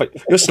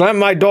 You slammed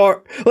my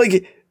door.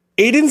 Like,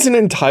 Aiden's an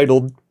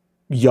entitled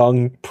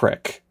young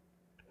prick.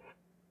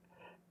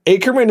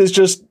 Ackerman is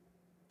just,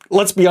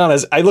 let's be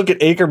honest, I look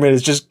at Ackerman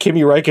as just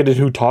Kimi Räikkönen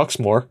who talks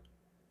more.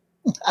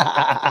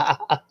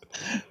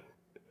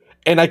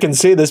 And I can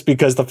say this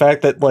because the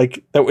fact that,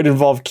 like, that would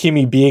involve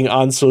Kimi being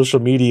on social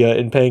media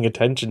and paying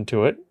attention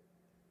to it.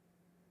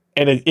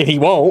 And he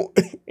won't,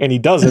 and he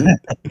doesn't.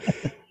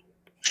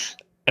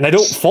 And I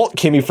don't fault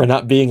Kimi for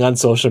not being on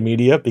social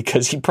media,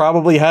 because he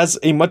probably has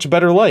a much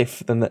better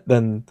life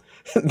than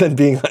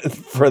being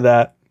for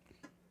that.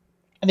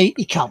 And he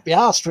can't be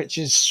asked, which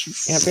is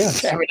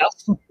fair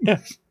enough. Yeah,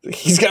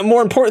 he's got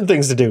more important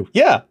things to do.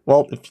 Yeah,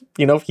 well,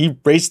 if he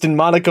raced in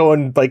Monaco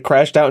and, like,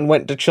 crashed out and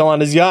went to chill on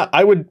his yacht,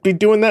 I would be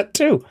doing that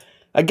too.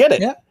 I get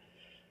it. Yeah.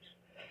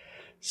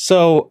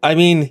 So, I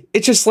mean,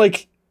 it's just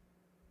like,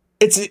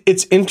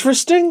 it's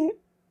interesting,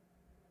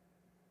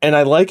 and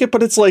I like it,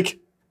 but it's like,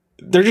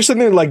 they're just sitting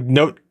there like,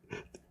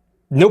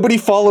 nobody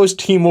follows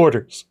team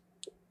orders.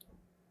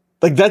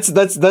 Like,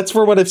 that's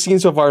for what I've seen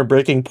so far in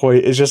Breaking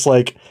Point, is just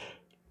like,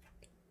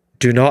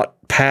 do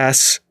not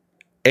pass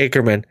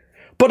Ackerman.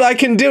 But I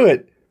can do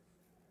it.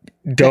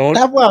 Don't.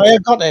 Don't worry,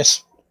 I've got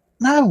this.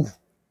 No,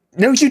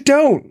 you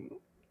don't.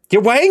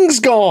 Your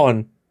wang's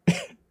gone.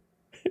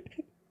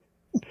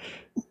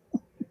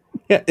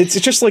 Yeah, it's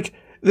just like,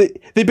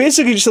 they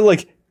basically just said,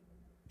 like,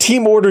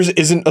 team orders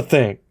isn't a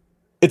thing.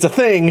 It's a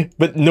thing,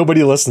 but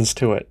nobody listens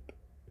to it.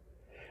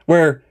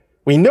 Where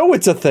we know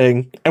it's a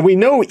thing, and we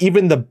know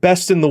even the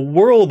best in the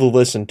world will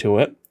listen to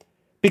it,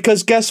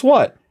 because guess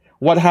what?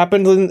 What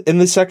happened in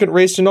the second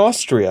race in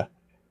Austria?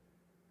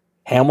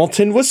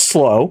 Hamilton was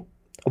slow.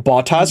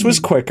 Bottas was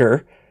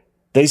quicker.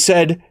 They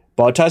said,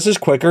 Bottas is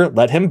quicker,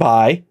 let him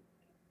by.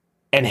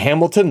 And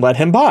Hamilton let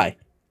him by.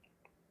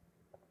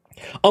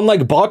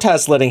 Unlike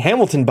Bottas letting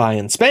Hamilton by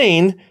in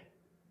Spain,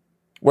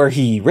 where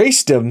he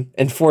raced him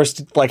and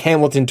forced, like,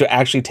 Hamilton to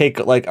actually take,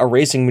 like, a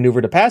racing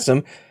maneuver to pass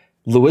him,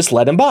 Lewis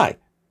let him by.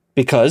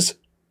 Because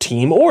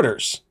team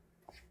orders.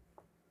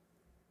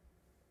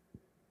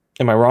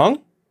 Am I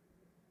wrong?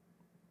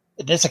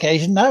 this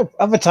occasion, no.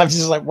 Other times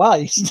it's like,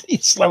 why?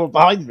 He's slower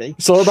behind me.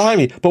 Slower behind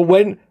me. But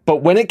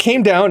when it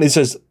came down, it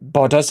says,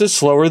 Bottas is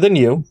slower than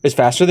you, is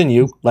faster than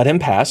you, let him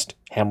pass.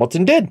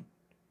 Hamilton did.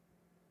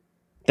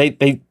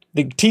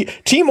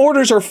 Team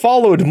orders are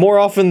followed more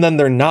often than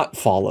they're not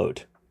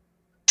followed.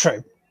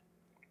 True.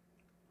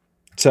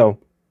 So,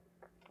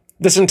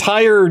 this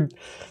entire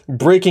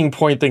Breaking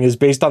Point thing is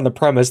based on the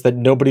premise that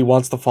nobody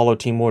wants to follow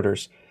team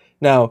orders.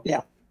 Now,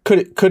 yeah.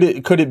 Could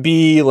it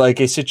be like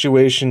a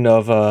situation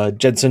of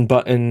Jenson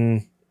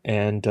Button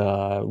and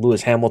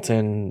Lewis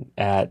Hamilton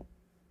at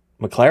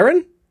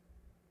McLaren?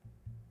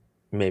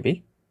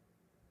 Maybe.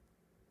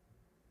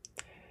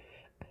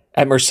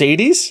 At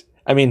Mercedes?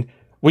 I mean,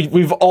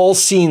 we've all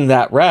seen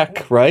that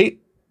wreck, right?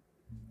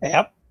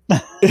 Yep.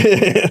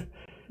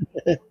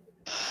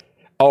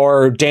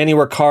 Or Danny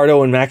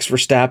Ricciardo and Max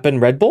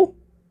Verstappen Red Bull?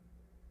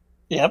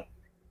 Yep.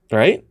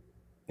 Right?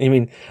 I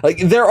mean, like,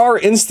 there are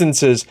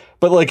instances,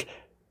 but like,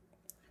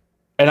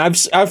 and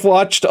I've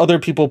watched other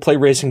people play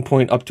Racing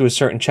Point up to a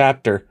certain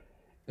chapter.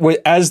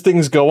 As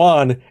things go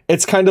on,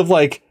 it's kind of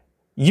like,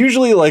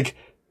 usually like,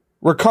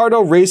 Ricciardo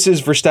races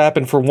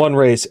Verstappen for one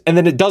race, and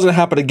then it doesn't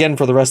happen again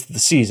for the rest of the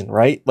season,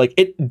 right? Like,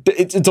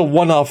 it's a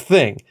one-off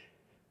thing.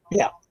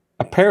 Yeah.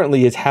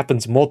 Apparently, it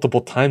happens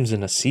multiple times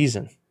in a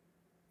season.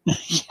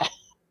 Yeah.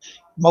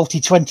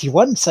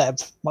 Multi-21, Seb.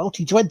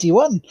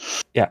 Multi-21.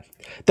 Yeah.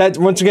 That,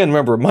 once again,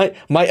 remember, my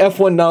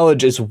F1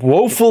 knowledge is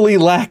woefully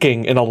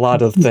lacking in a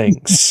lot of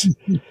things.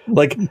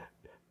 like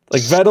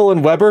Vettel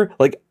and Weber,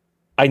 like,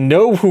 I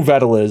know who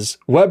Vettel is.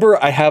 Weber,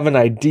 I have an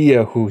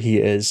idea who he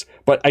is,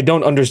 but I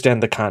don't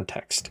understand the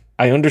context.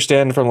 I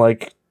understand from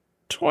like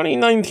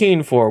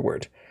 2019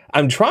 forward.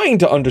 I'm trying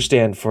to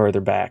understand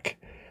further back,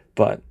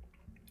 but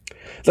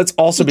that's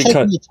also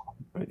because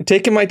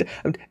taking my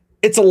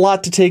it's a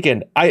lot to take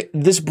in.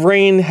 This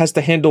brain has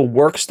to handle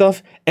work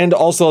stuff and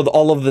also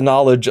all of the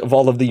knowledge of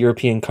all of the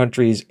European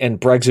countries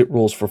and Brexit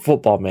rules for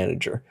Football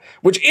Manager,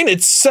 which in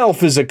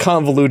itself is a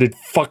convoluted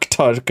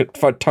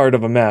fucktard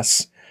of a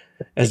mess,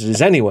 as it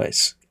is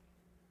anyways.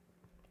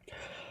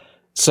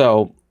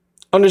 So,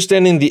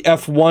 understanding the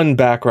F1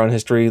 background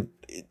history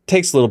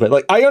takes a little bit.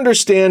 Like, I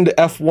understand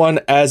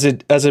F1 as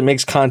it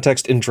makes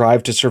context in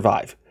Drive to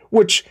Survive,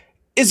 which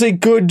is a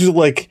good,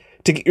 like,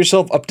 to get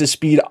yourself up to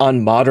speed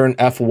on modern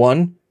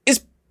F1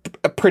 is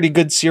a pretty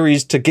good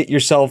series to get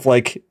yourself,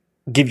 like,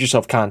 give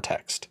yourself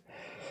context.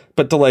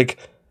 But to, like,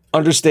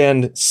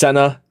 understand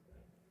Senna,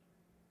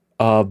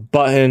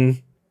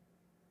 Button,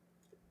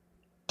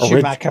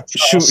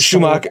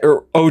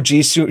 Schumacher, OG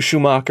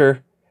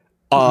Schumacher,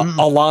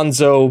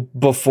 Alonso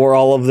before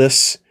all of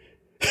this.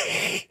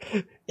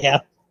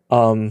 Yeah.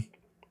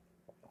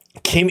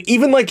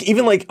 Even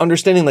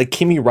understanding like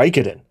Kimi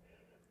Räikkönen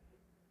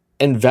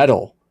and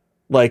Vettel.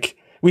 Like,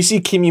 we see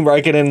Kimi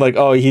Räikkönen like,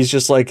 oh, he's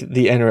just like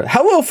the end.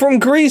 Hello from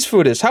Greece,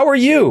 Foodist. How are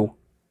you?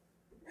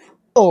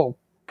 Oh.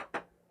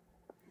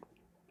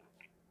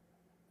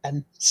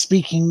 And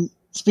speaking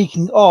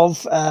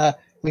of,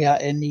 we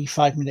are in the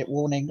 5-minute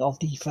warning of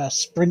the first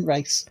sprint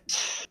race.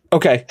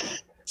 Okay.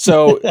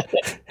 So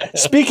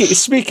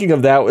speaking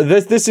of that,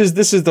 this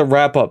is the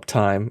wrap up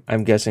time,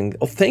 I'm guessing.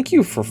 Oh, thank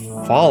you for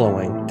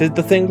following. Did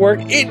the thing work?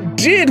 It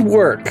did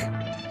work.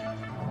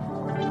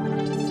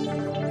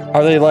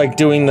 Are they like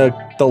doing the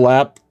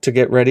lap to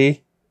get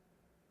ready?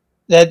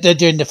 They're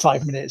doing the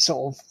 5 minutes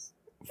sort of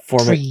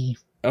format.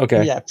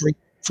 Okay. Yeah,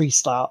 free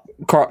start.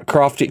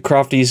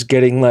 Crofty's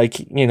getting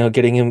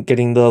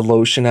getting the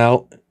lotion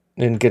out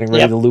and getting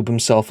ready to lube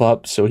himself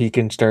up so he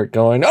can start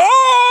going,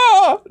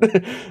 ah!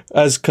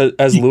 as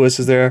Lewis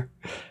is there.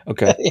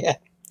 Okay. Yeah.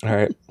 All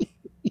right.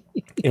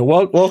 Yeah,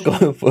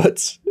 welcome,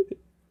 Foots.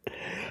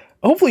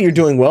 Hopefully you're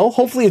doing well.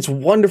 Hopefully it's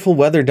wonderful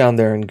weather down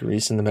there in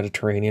Greece in the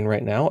Mediterranean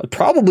right now.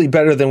 Probably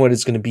better than what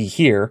it's going to be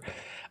here.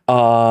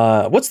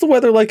 What's the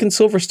weather like in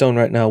Silverstone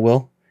right now,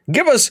 Will?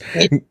 Give us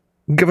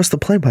the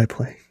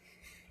play-by-play.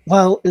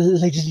 Well,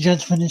 ladies and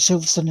gentlemen, in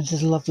Silverstone it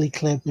is lovely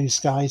clear blue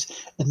skies,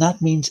 and that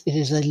means it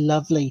is a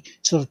lovely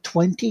sort of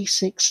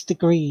 26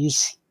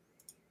 degrees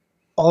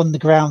on the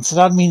ground. So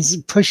that means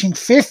pushing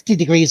 50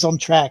 degrees on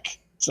track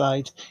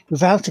side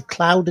without a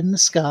cloud in the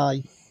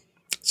sky.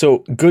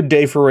 So, good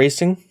day for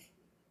racing?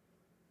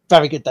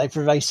 Very good day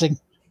for racing.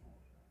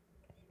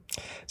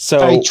 So,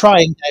 very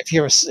trying day if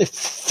you're a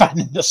fan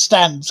in the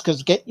stands,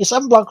 because get your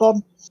sunblock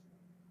on.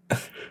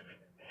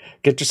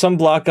 Get your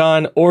sunblock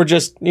on, or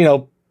just,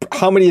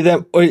 how many of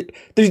them?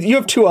 You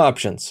have two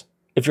options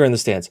if you're in the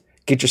stands.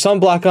 Get your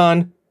sunblock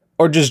on,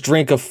 or just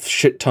drink a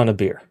shit ton of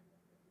beer.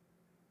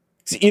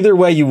 So either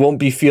way, you won't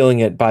be feeling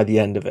it by the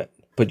end of it,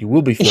 but you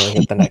will be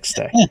feeling it the next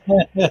day.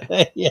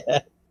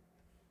 Yeah.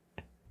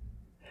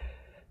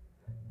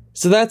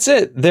 So that's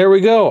it. There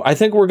we go. I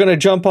think we're going to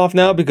jump off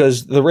now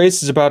because the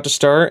race is about to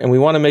start, and we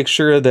want to make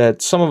sure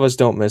that some of us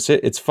don't miss it.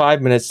 It's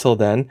 5 minutes till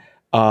then.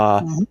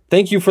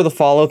 Thank you for the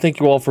follow. Thank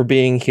you all for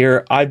being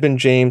here. I've been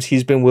James.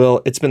 He's been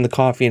Will. It's been the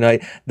coffee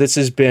night. This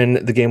has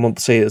been the Game Won't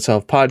Say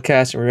Itself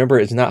podcast. And remember,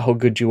 it's not how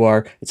good you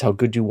are. It's how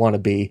good you want to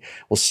be.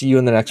 We'll see you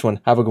in the next one.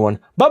 Have a good one.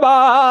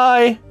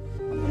 Bye-bye.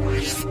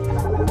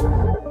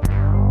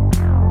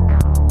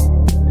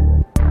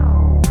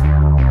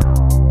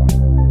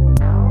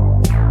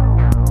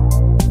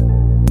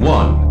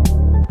 One,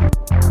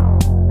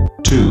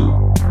 two,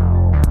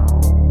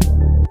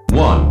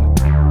 one,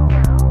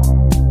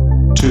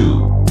 two,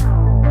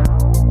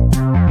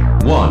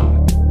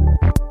 one,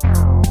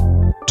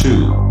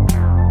 two,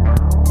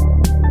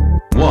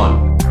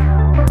 one,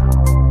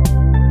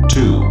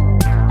 two,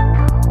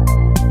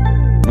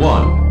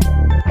 one,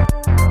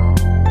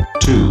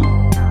 two,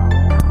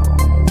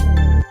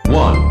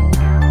 one,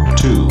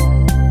 two,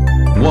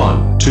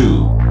 1,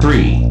 2,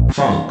 3,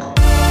 funk.